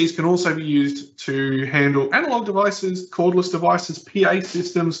 SBCs can also be used to handle analog devices, cordless devices, PA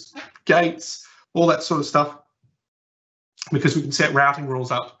systems, gates, all that sort of stuff, because we can set routing rules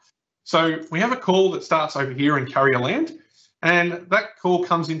up. So we have a call that starts over here in carrier land, and that call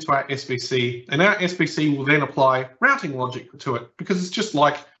comes into our SBC, and our SBC will then apply routing logic to it, because it's just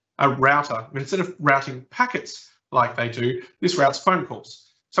like a router. But instead of routing packets like they do, this routes phone calls.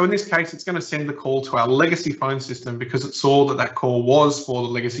 So in this case, it's going to send the call to our legacy phone system because it saw that that call was for the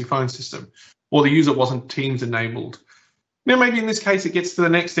legacy phone system, or the user wasn't Teams enabled. Now, maybe in this case, it gets to the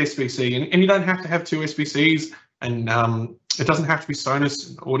next SBC, and you don't have to have two SBCs, and it doesn't have to be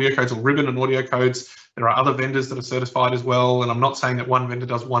Sonos audio codes or Ribbon and audio codes. There are other vendors that are certified as well, and I'm not saying that one vendor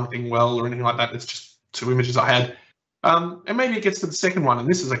does one thing well or anything like that. It's just two images I had. And maybe it gets to the second one, and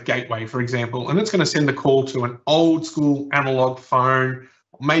this is a gateway, for example, and it's going to send the call to an old school analog phone,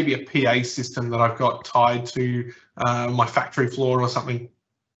 or maybe a PA system that I've got tied to my factory floor or something.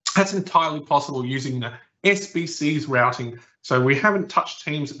 That's entirely possible using the SBC's routing. So we haven't touched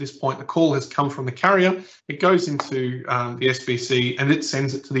Teams at this point. The call has come from the carrier. It goes into the SBC and it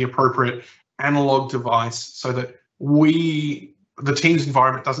sends it to the appropriate analog device so that the Teams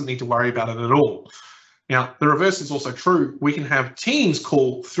environment doesn't need to worry about it at all. Now, the reverse is also true. We can have Teams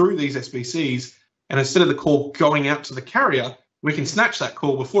call through these SBCs, and instead of the call going out to the carrier, we can snatch that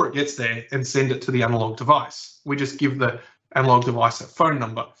call before it gets there and send it to the analog device. We just give the analog device a phone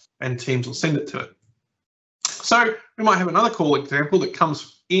number and Teams will send it to it. So we might have another call example that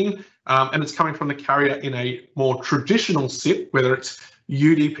comes in and it's coming from the carrier in a more traditional SIP, whether it's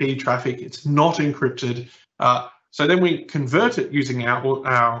UDP traffic, it's not encrypted. So then we convert it using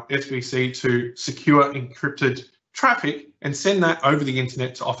our SBC to secure encrypted traffic and send that over the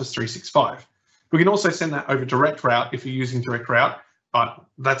internet to Office 365. We can also send that over direct route if you're using direct route, but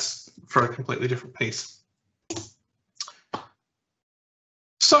that's for a completely different piece.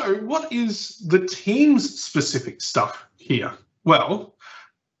 So what is the Teams specific stuff here? Well,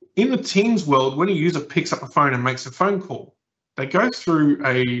 in the Teams world, when a user picks up a phone and makes a phone call, they go through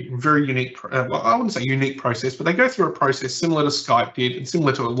a very unique, well, I wouldn't say unique process, but they go through a process similar to Skype did and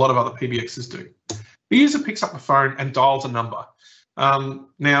similar to a lot of other PBXs do. The user picks up the phone and dials a number.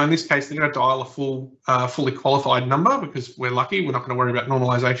 Now, in this case, they're going to dial a fully qualified number because we're lucky. We're not going to worry about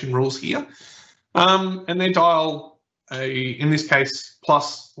normalization rules here. And they dial, in this case,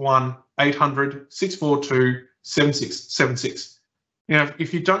 +1 800 642 7676. Now,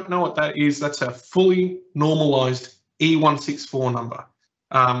 if you don't know what that is, that's a fully normalized E164 number.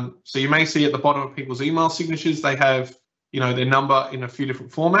 So you may see at the bottom of people's email signatures, they have, their number in a few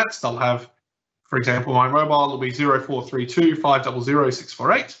different formats. They'll have, for example, my mobile will be 0432 500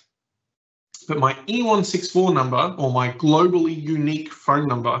 648. But my E164 number, or my globally unique phone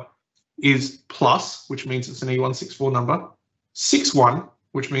number, is plus, which means it's an E164 number, 61,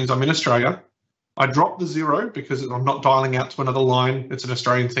 which means I'm in Australia. I drop the 0 because I'm not dialing out to another line. It's an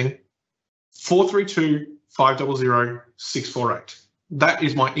Australian thing. 432 500 648. That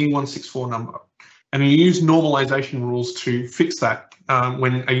is my E164 number. And you use normalization rules to fix that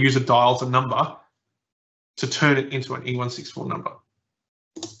when a user dials a number to turn it into an E164 number.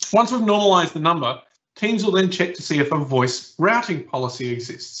 Once we've normalized the number, Teams will then check to see if a voice routing policy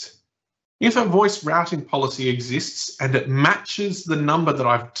exists. If a voice routing policy exists and it matches the number that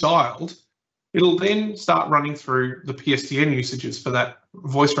I've dialed, it'll then start running through the PSTN usages for that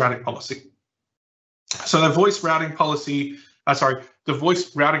voice routing policy. So the voice routing policy, the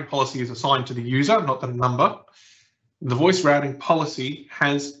voice routing policy is assigned to the user, not the number. The voice routing policy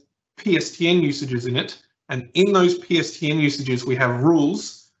has PSTN usages in it, and in those PSTN usages, we have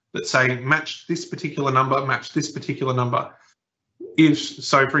rules that say match this particular number, match this particular number.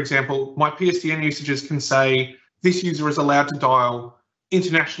 So, for example, my PSTN usages can say this user is allowed to dial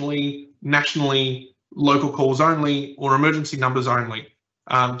internationally, nationally, local calls only, or emergency numbers only.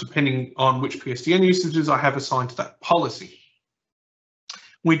 depending on which PSTN usages I have assigned to that policy.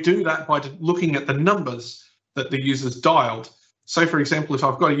 We do that by looking at the numbers that the user's dialed. So, for example, if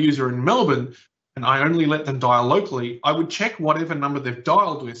I've got a user in Melbourne and I only let them dial locally, I would check whatever number they've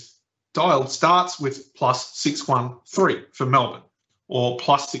dialed starts with +613 for Melbourne or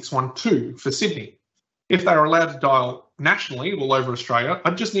 +612 for Sydney. If they were allowed to dial nationally all over Australia,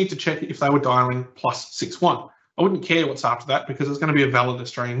 I'd just need to check if they were dialing +61. I wouldn't care what's after that because it's going to be a valid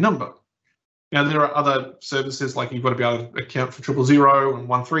Australian number. Now, there are other services like you've got to be able to account for 000 and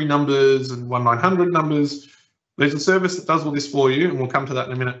 13 numbers and 1900 numbers. There's a service that does all this for you, and we'll come to that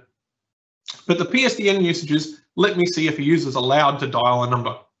in a minute. But the PSTN usages let me see if a user is allowed to dial a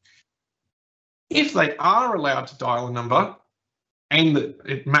number. If they are allowed to dial a number and that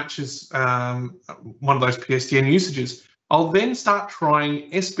it matches one of those PSTN usages, I'll then start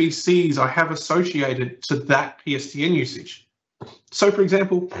trying SBCs I have associated to that PSTN usage. So, for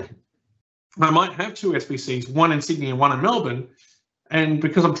example, I might have two SBCs, one in Sydney and one in Melbourne, and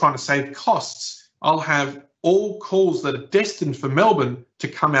because I'm trying to save costs, I'll have all calls that are destined for Melbourne to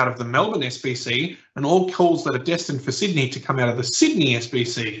come out of the Melbourne SBC and all calls that are destined for Sydney to come out of the Sydney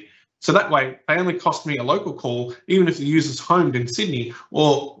SBC. So that way, they only cost me a local call, even if the user's homed in Sydney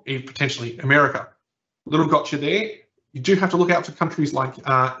or potentially America. Little gotcha there. You do have to look out for countries like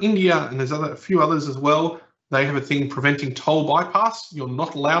India, and there's a few others as well. They have a thing preventing toll bypass. You're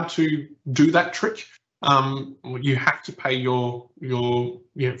not allowed to do that trick. You have to pay your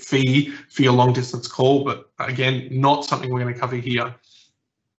fee for your long distance call, but again, not something we're going to cover here.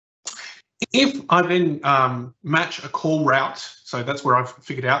 If I then match a call route, so that's where I've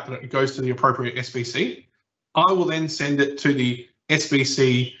figured out that it goes to the appropriate SBC, I will then send it to the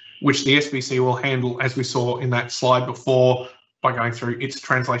SBC, which the SBC will handle, as we saw in that slide before, by going through its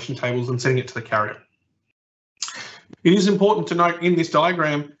translation tables and sending it to the carrier. It is important to note in this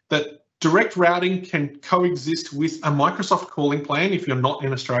diagram that direct routing can coexist with a Microsoft calling plan if you're not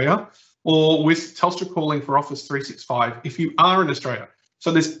in Australia, or with Telstra Calling for Office 365 if you are in Australia.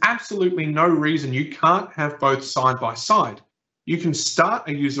 So there's absolutely no reason you can't have both side by side. You can start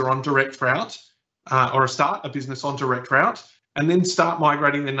a user on direct route or start a business on direct route and then start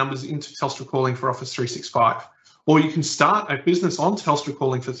migrating their numbers into Telstra Calling for Office 365. Or you can start a business on Telstra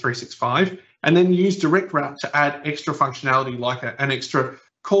Calling for 365 and then use direct route to add extra functionality like an extra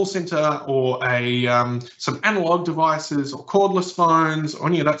call center or some analog devices or cordless phones or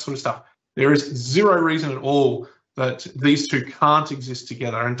any of that sort of stuff. There is zero reason at all that these two can't exist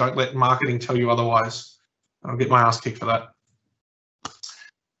together, and don't let marketing tell you otherwise. I'll get my ass kicked for that.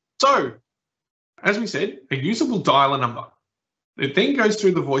 So, as we said, a user will dial a number. It then goes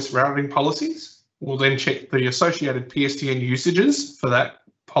through the voice routing policies. We'll then check the associated PSTN usages for that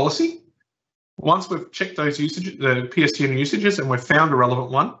policy. Once we've checked those usages, the PSTN usages, and we've found a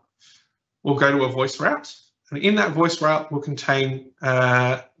relevant one, we'll go to a voice route. And in that voice route will contain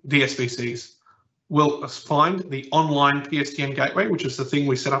the SBCs. We'll find the online PSTN gateway, which is the thing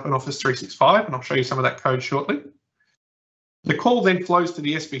we set up in Office 365, and I'll show you some of that code shortly. The call then flows to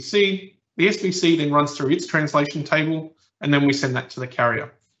the SBC. The SBC then runs through its translation table, and then we send that to the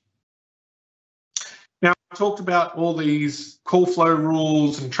carrier. Now, I talked about all these call flow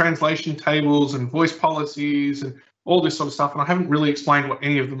rules and translation tables and voice policies and all this sort of stuff, and I haven't really explained what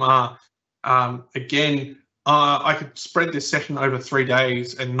any of them are. I could spread this session over 3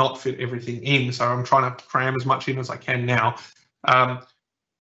 days and not fit everything in, so I'm trying to cram as much in as I can now.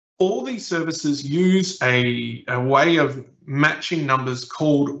 All these services use a way of matching numbers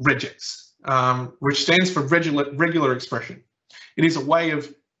called regex, which stands for regular expression. It is a way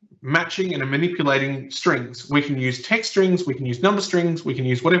of matching and manipulating strings. We can use text strings, we can use number strings, we can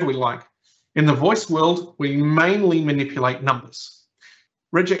use whatever we like. In the voice world, we mainly manipulate numbers.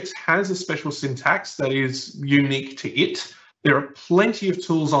 Regex has a special syntax that is unique to it. There are plenty of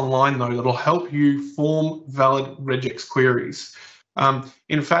tools online, though, that'll help you form valid regex queries.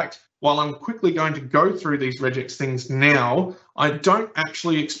 In fact, while I'm quickly going to go through these regex things now, I don't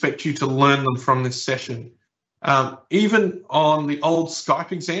actually expect you to learn them from this session. Even on the old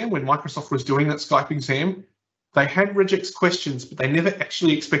Skype exam, when Microsoft was doing that Skype exam, they had regex questions, but they never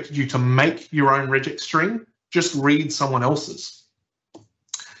actually expected you to make your own regex string, just read someone else's.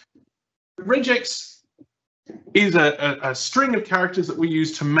 Regex is a string of characters that we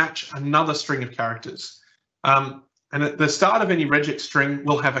use to match another string of characters. And at the start of any regex string,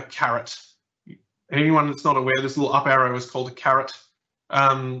 we'll have a caret. Anyone that's not aware, this little up arrow is called a caret.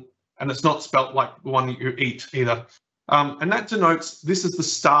 And it's not spelt like the one that you eat either. And that denotes this is the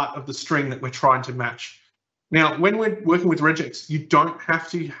start of the string that we're trying to match. Now, when we're working with regex, you don't have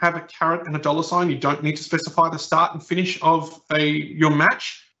to have a caret and a $sign. You don't need to specify the start and finish of your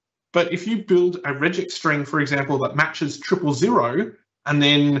match. But if you build a regex string, for example, that matches 000 and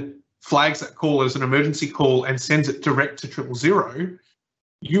then flags that call as an emergency call and sends it direct to 000,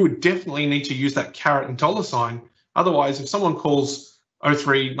 you would definitely need to use that caret and $sign. Otherwise, if someone calls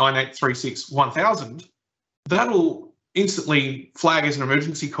 0398361000, that'll instantly flag as an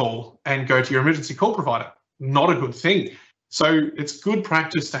emergency call and go to your emergency call provider. Not a good thing. So it's good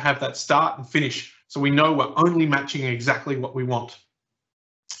practice to have that start and finish so we know we're only matching exactly what we want.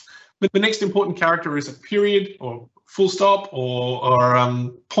 But the next important character is a period or full stop or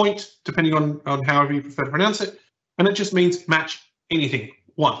point, depending on however you prefer to pronounce it. And it just means match anything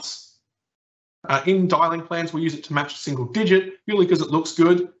once. In dialing plans, we use it to match a single digit, purely because it looks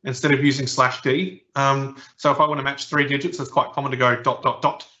good instead of using /d. So if I want to match 3 digits, it's quite common to go ...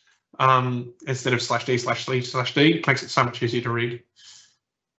 instead of /d/d/d. It makes it so much easier to read.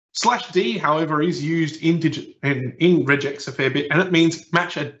 /d, however, is used in regex a fair bit, and it means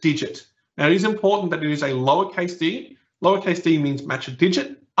match a digit. Now, it is important that it is a lowercase d. Lowercase d means match a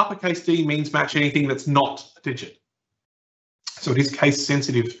digit. Uppercase d means match anything that's not a digit. So it is case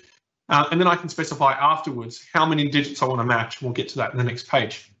sensitive. And then I can specify afterwards how many digits I want to match. We'll get to that in the next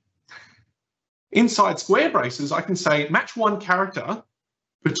page. Inside square braces, I can say match one character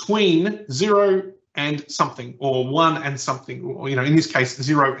between 0 and something, or 1 and something, or in this case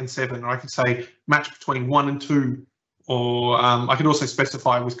 0 and 7. Or I could say match between 1 and 2, or I could also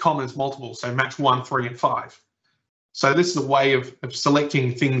specify with commas multiple, so match 1, 3, and 5. So this is a way of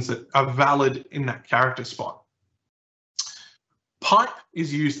selecting things that are valid in that character spot. Pipe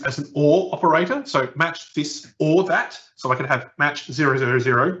is used as an OR operator, so match this or that. So I could have match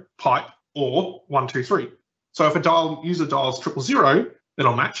 000 pipe or 123. So if a user dials 000,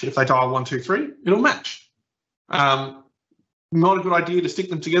 it'll match. If they dial 123, it'll match. Not a good idea to stick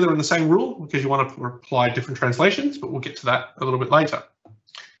them together in the same rule because you want to apply different translations, but we'll get to that a little bit later.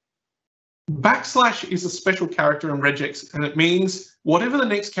 / is a special character in regex, and it means whatever the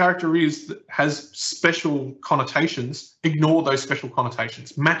next character is that has special connotations, ignore those special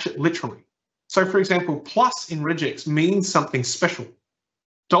connotations, match it literally. So for example, plus in regex means something special.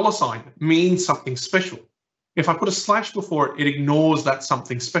 $ means something special. If I put a / before it, it ignores that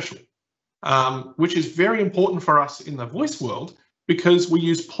something special, which is very important for us in the voice world because we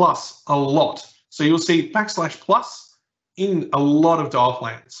use plus a lot. So you'll see /+ in a lot of dial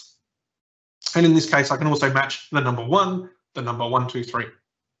plans. And in this case, I can also match the number 1, the number 123.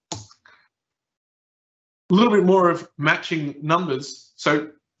 A little bit more of matching numbers.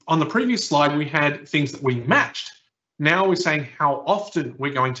 So on the previous slide, we had things that we matched. Now we're saying how often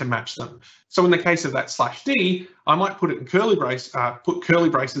we're going to match them. So in the case of that /d, I might put it in put curly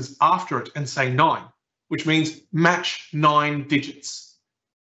braces after it and say 9, which means match 9 digits.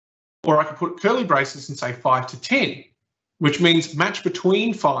 Or I could put curly braces and say 5 to 10, which means match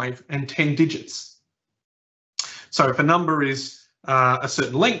between 5 and 10 digits. So if a number is a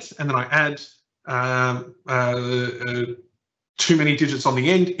certain length and then I add too many digits on the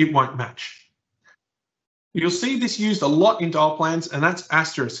end, it won't match. You'll see this used a lot in dial plans, and that's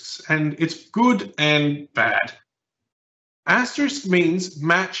asterisks, and it's good and bad. Asterisk means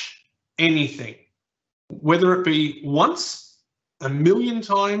match anything, whether it be once, 1,000,000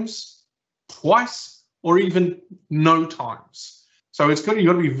 times, twice, or even no times. So you've got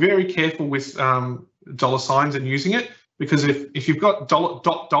to be very careful with $ and using it, because if you've got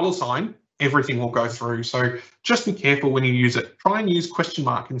 $, everything will go through. So just be careful when you use it. Try and use question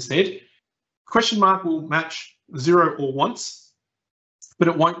mark instead. Question mark will match 0 or once, but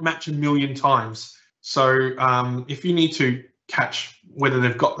it won't match 1,000,000 times. So if you need to catch whether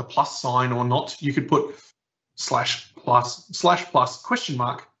they've got the plus sign or not, you could put /+ question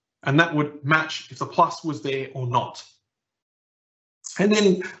mark, and that would match if the plus was there or not. And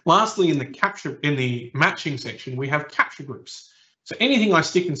then lastly, in the matching section, we have capture groups. So anything I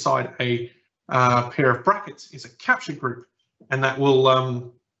stick inside a pair of brackets is a capture group, and that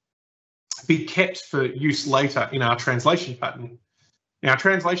will be kept for use later in our translation pattern. Now,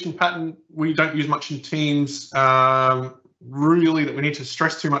 translation pattern, we don't use much in Teams, really, that we need to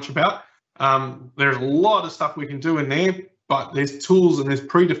stress too much about. There's a lot of stuff we can do in there, but there's tools and there's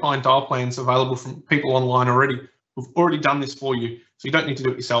predefined dial plans available from people online already who've already done this for you, so you don't need to do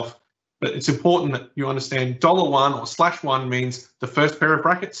it yourself. But it's important that you understand $1 or /1 means the first pair of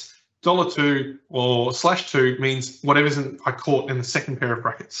brackets. $2 or /2 means whatever's I caught in the second pair of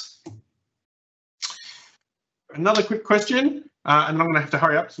brackets. Another quick question, and I'm going to have to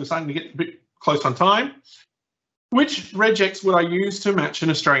hurry up because we're starting to get a bit close on time. Which regex would I use to match an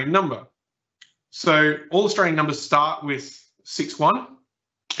Australian number? So all Australian numbers start with 61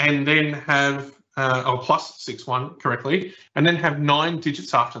 and then have, or plus 61 correctly, and then have 9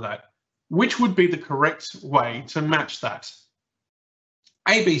 digits after that. Which would be the correct way to match that?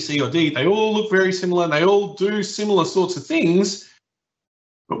 A, B, C, or D, they all look very similar. They all do similar sorts of things,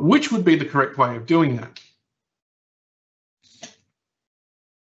 but which would be the correct way of doing that?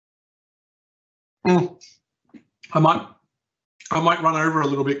 I might run over a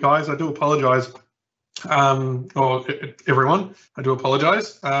little bit, guys. I do apologise, or everyone. I do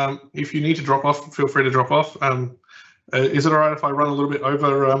apologise. If you need to drop off, feel free to drop off. Is it all right if I run a little bit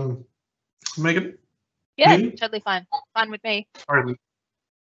over, Megan? Yeah, totally fine. Fine with me.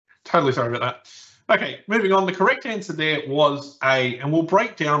 Totally sorry about that. Okay, moving on. The correct answer there was A, and we'll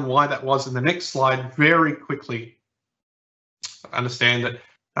break down why that was in the next slide very quickly. I understand that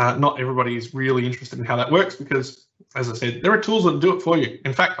not everybody is really interested in how that works because, as I said, there are tools that do it for you.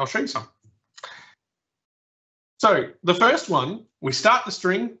 In fact, I'll show you some. So the first one, we start the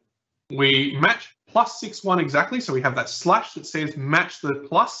string, we match plus 61 exactly. So we have that slash that says match the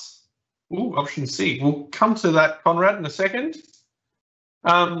plus. Ooh, option C. We'll come to that, Conrad, in a second.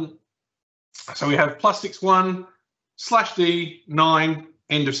 So we have plus 61 slash D 9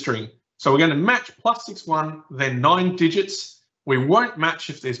 end of string. So we're going to match plus 61, then 9 digits. We won't match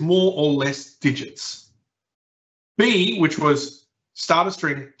if there's more or less digits. B, which was start a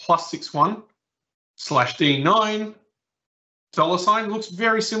string plus 61 slash D9 $, looks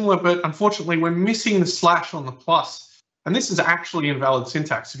very similar, but unfortunately we're missing the slash on the plus. And this is actually invalid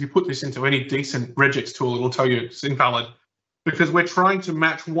syntax. If you put this into any decent regex tool, it'll tell you it's invalid because we're trying to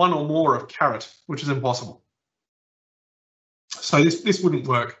match one or more of caret, which is impossible. So this wouldn't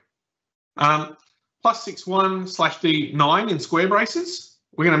work. Plus 61 slash D9 in square braces.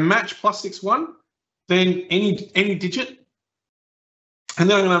 We're going to match plus 61, then any digit, and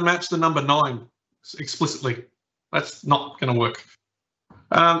then I'm going to match the number 9 explicitly. That's not going to work.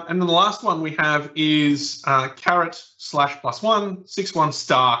 And then the last one we have is caret slash plus 1, 61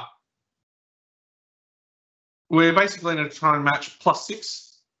 star. We're basically going to try and match plus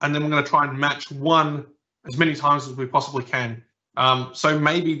 6, and then we're going to try and match 1 as many times as we possibly can. So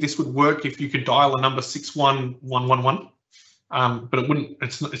maybe this would work if you could dial a number 61111, but it wouldn't.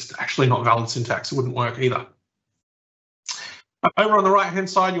 It's actually not valid syntax. It wouldn't work either. Over on the right-hand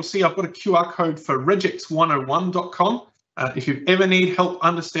side, you'll see I've got a QR code for regex101.com. If you ever need help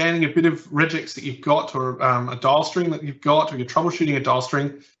understanding a bit of regex that you've got, or a dial string that you've got, or you're troubleshooting a dial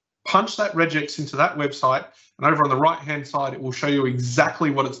string, punch that regex into that website, and over on the right-hand side, it will show you exactly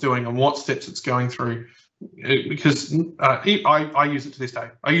what it's doing and what steps it's going through. Because I use it to this day.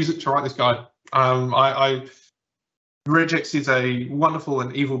 I use it to write this guide. Regex is a wonderful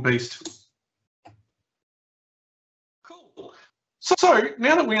and evil beast. Cool. So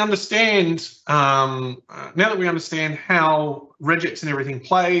now that we understand, how regex and everything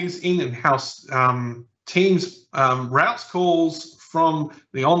plays in, and how Teams routes calls from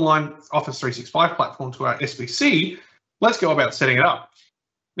the online Office 365 platform to our SBC, let's go about setting it up.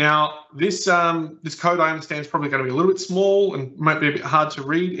 Now, this code I understand is probably going to be a little bit small and might be a bit hard to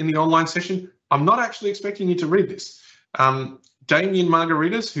read in the online session. I'm not actually expecting you to read this. Damien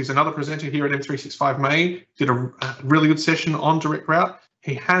Margaritis, who's another presenter here at M365 May, did a really good session on Direct Route.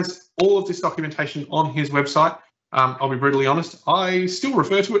 He has all of this documentation on his website. I'll be brutally honest, I still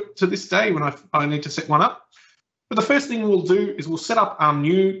refer to it to this day when I need to set one up. But the first thing we'll do is we'll set up our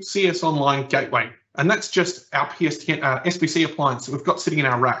new CS Online gateway. And that's just our SBC appliance that we've got sitting in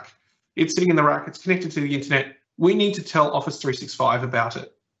our rack. It's sitting in the rack, it's connected to the internet. We need to tell Office 365 about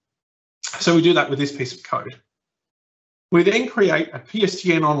it. So we do that with this piece of code. We then create a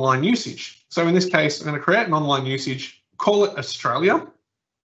PSTN online usage. So in this case, I'm going to create an online usage, call it Australia.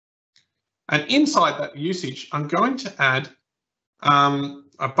 And inside that usage, I'm going to add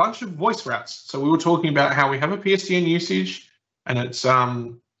a bunch of voice routes. So we were talking about how we have a PSTN usage, and it's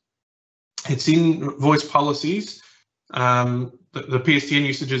in voice policies. The PSTN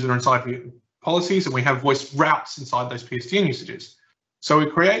usages are inside the policies, and we have voice routes inside those PSTN usages. So we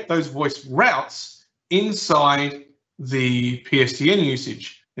create those voice routes inside the PSTN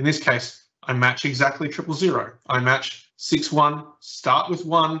usage. In this case, I match exactly 000. I match 61, start with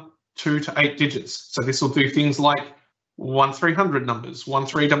 1, 2 to 8 digits. So this will do things like 1300 numbers,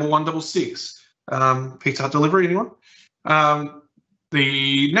 131166. Pizza Hut delivery, anyone?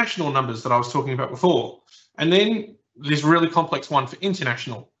 The national numbers that I was talking about before. And then this really complex one for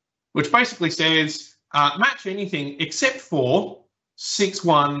international, which basically says match anything except for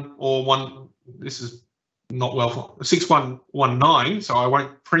 61 or 1. This is not well for 6119, so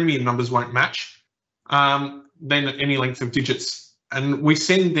premium numbers won't match. Then any length of digits and we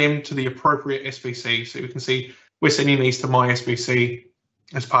send them to the appropriate SBC. So you can see we're sending these to my SBC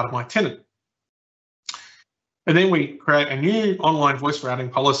as part of my tenant. And then we create a new online voice routing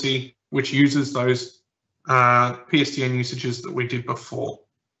policy, which uses those PSTN usages that we did before.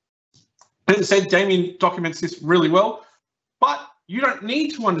 And as I said, Damien documents this really well, but you don't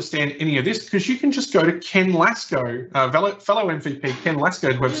need to understand any of this because you can just go to Ken Lasco, fellow MVP Ken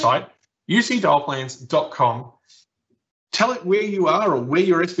Lasco's website, ucdialplans.com, tell it where you are or where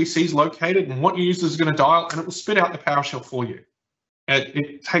your SBC is located and what your user is going to dial, and it will spit out the PowerShell for you.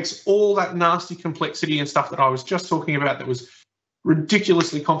 It takes all that nasty complexity and stuff that I was just talking about that was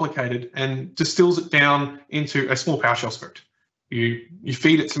ridiculously complicated and distills it down into a small PowerShell script. You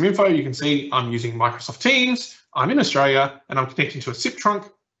feed it some info, you can see I'm using Microsoft Teams, I'm in Australia, and I'm connecting to a SIP trunk,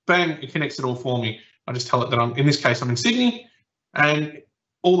 bang, it connects it all for me. I just tell it that in this case, I'm in Sydney, and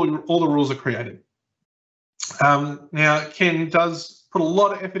all the rules are created. Now, Ken does put a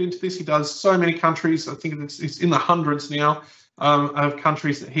lot of effort into this. He does so many countries. I think it's in the hundreds now of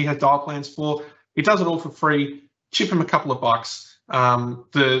countries that he has dial plans for. He does it all for free. Chip him a couple of bucks.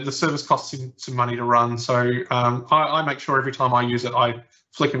 The service costs him some money to run, so I make sure every time I use it, I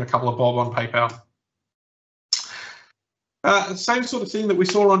flick him a couple of bob on PayPal. Same sort of thing that we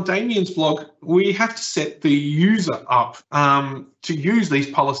saw on Damien's blog. We have to set the user up to use these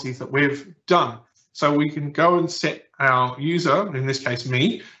policies that we've done. So we can go and set our user, in this case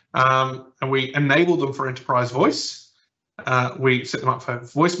me, and we enable them for enterprise voice. We set them up for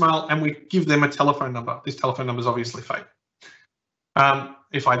voicemail, and we give them a telephone number. This telephone number is obviously fake.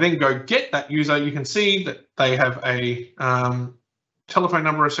 If I then go get that user, you can see that they have a telephone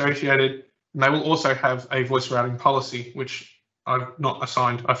number associated, and they will also have a voice routing policy, which I've not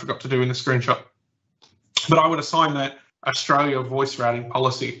assigned. I forgot to do in the screenshot. But I would assign that Australia voice routing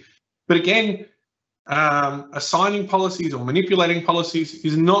policy. But again, assigning policies or manipulating policies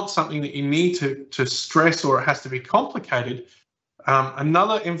is not something that you need to stress, or it has to be complicated.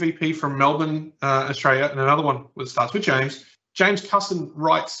 Another MVP from Melbourne, Australia, and another one that starts with James. James Cusson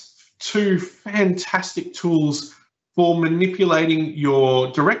writes 2 fantastic tools for manipulating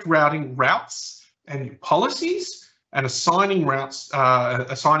your direct routing routes and policies, and assigning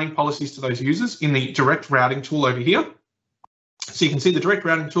assigning policies to those users in the direct routing tool over here. So you can see the direct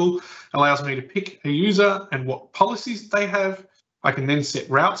routing tool allows me to pick a user and what policies they have. I can then set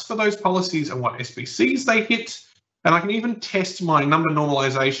routes for those policies and what SBCs they hit. And I can even test my number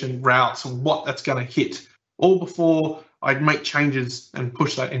normalization routes and what that's going to hit, all before I make changes and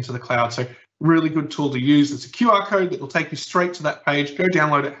push that into the cloud. So really good tool to use. It's a QR code that will take you straight to that page. Go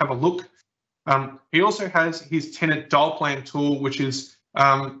download it, have a look. He also has his Tenant Dial Plan tool, which is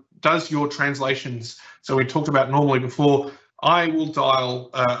does your translations. So we talked about normally before, I will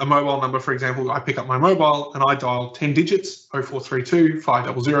dial a mobile number, for example. I pick up my mobile and I dial 10 digits, 0432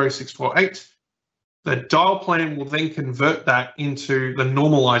 500 648. The dial plan will then convert that into the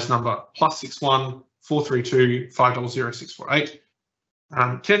normalized number, +61 432 500 648.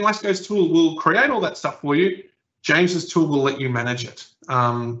 Ken Lasco's tool will create all that stuff for you. James's tool will let you manage it.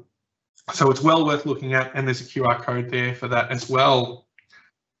 So it's well worth looking at, and there's a QR code there for that as well.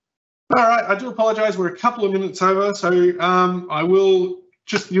 All right, I do apologise, we're a couple of minutes over, so I will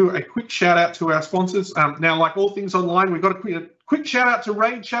just do a quick shout out to our sponsors. Now, like all things online, we've got a quick shout out to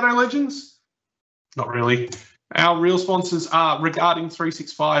Raid Shadow Legends. Not really. Our real sponsors are Regarding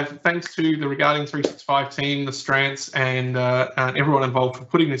 365. Thanks to the Regarding 365 team, the Strants, and everyone involved for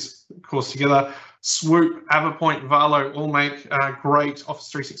putting this course together. Swoop, Averpoint, Valo all make great Office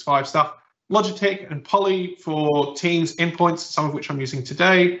 365 stuff. Logitech and Poly for Teams endpoints, some of which I'm using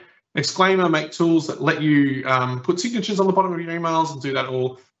today. Exclaimer make tools that let you put signatures on the bottom of your emails and do that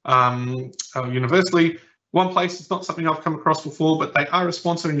all universally. OnePlace is not something I've come across before, but they are a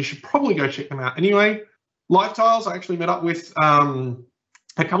sponsor and you should probably go check them out anyway. Live Tiles, I actually met up with a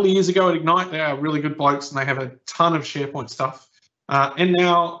couple of years ago at Ignite. They are really good blokes and they have a ton of SharePoint stuff. And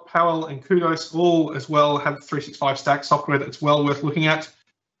now Powell and Kudos all as well have 365 Stack software that's well worth looking at.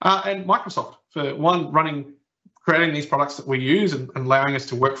 And Microsoft for creating these products that we use and allowing us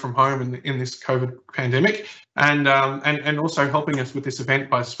to work from home in this COVID pandemic, and also helping us with this event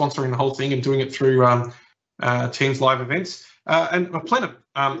by sponsoring the whole thing and doing it through Teams live events. And Plenum,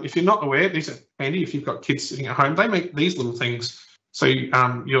 if you're not aware, these are handy if you've got kids sitting at home. They make these little things, so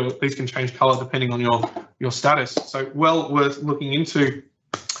these can change colour depending on your status. So well worth looking into.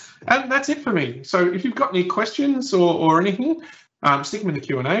 And that's it for me. So if you've got any questions or anything, stick them in the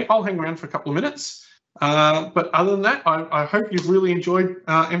Q&A. I'll hang around for a couple of minutes. But other than that, I hope you've really enjoyed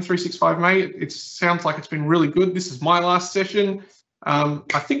M365 May. It sounds like it's been really good. This is my last session.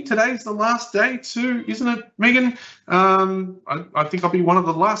 I think today's the last day too, isn't it, Megan? I think I'll be one of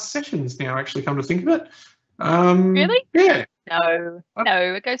the last sessions now, actually, come to think of it. Really? Yeah. No,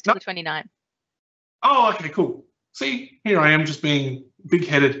 it goes to the 29th. Oh, okay, cool. See, here I am just being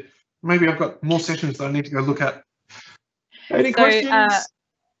big-headed. Maybe I've got more sessions that I need to go look at. Any questions?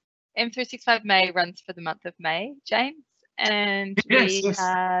 M365 May runs for the month of May, James, and Yes, we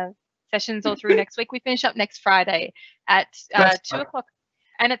have sessions all through next week. We finish up next Friday at 2 o'clock.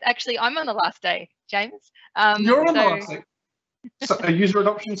 And it's actually, I'm on the last day, James. You're on the last day. So a user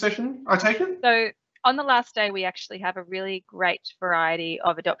adoption session, I take it? So on the last day, we actually have a really great variety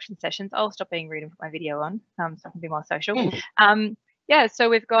of adoption sessions. I'll stop being rude and put my video on so I can be more social. Yeah, so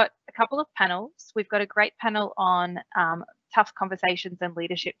we've got a couple of panels. We've got a great panel on tough conversations and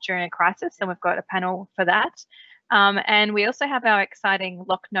leadership during a crisis, and we've got a panel for that. And we also have our exciting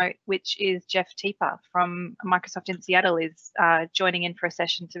lock note, which is Jeff Teeper from Microsoft in Seattle is joining in for a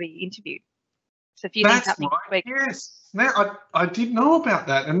session to be interviewed. So a few things happening this week. Yes. Now I did know about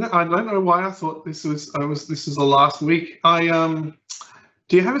that, and I don't know why I thought this was the last week. Do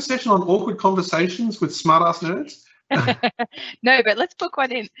you have a session on awkward conversations with smartass nerds? No, but let's book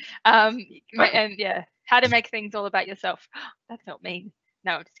one in. And yeah, how to make things all about yourself. That's not mean.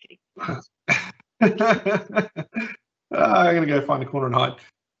 No, I'm just kidding. I'm going to go find a corner and hide.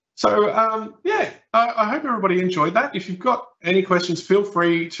 So, yeah, I hope everybody enjoyed that. If you've got any questions, feel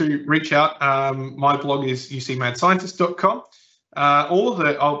free to reach out. My blog is ucmadscientist.com.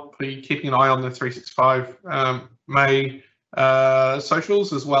 I'll be keeping an eye on the 365 May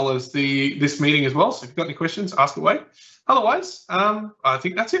socials as well as this meeting as well. So if you've got any questions, ask away. Otherwise, I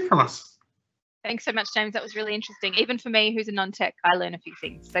think that's it from us. Thanks so much, James. That was really interesting. Even for me, who's a non-tech, I learn a few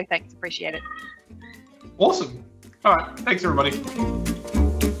things. So thanks, appreciate it. Awesome. All right, thanks everybody.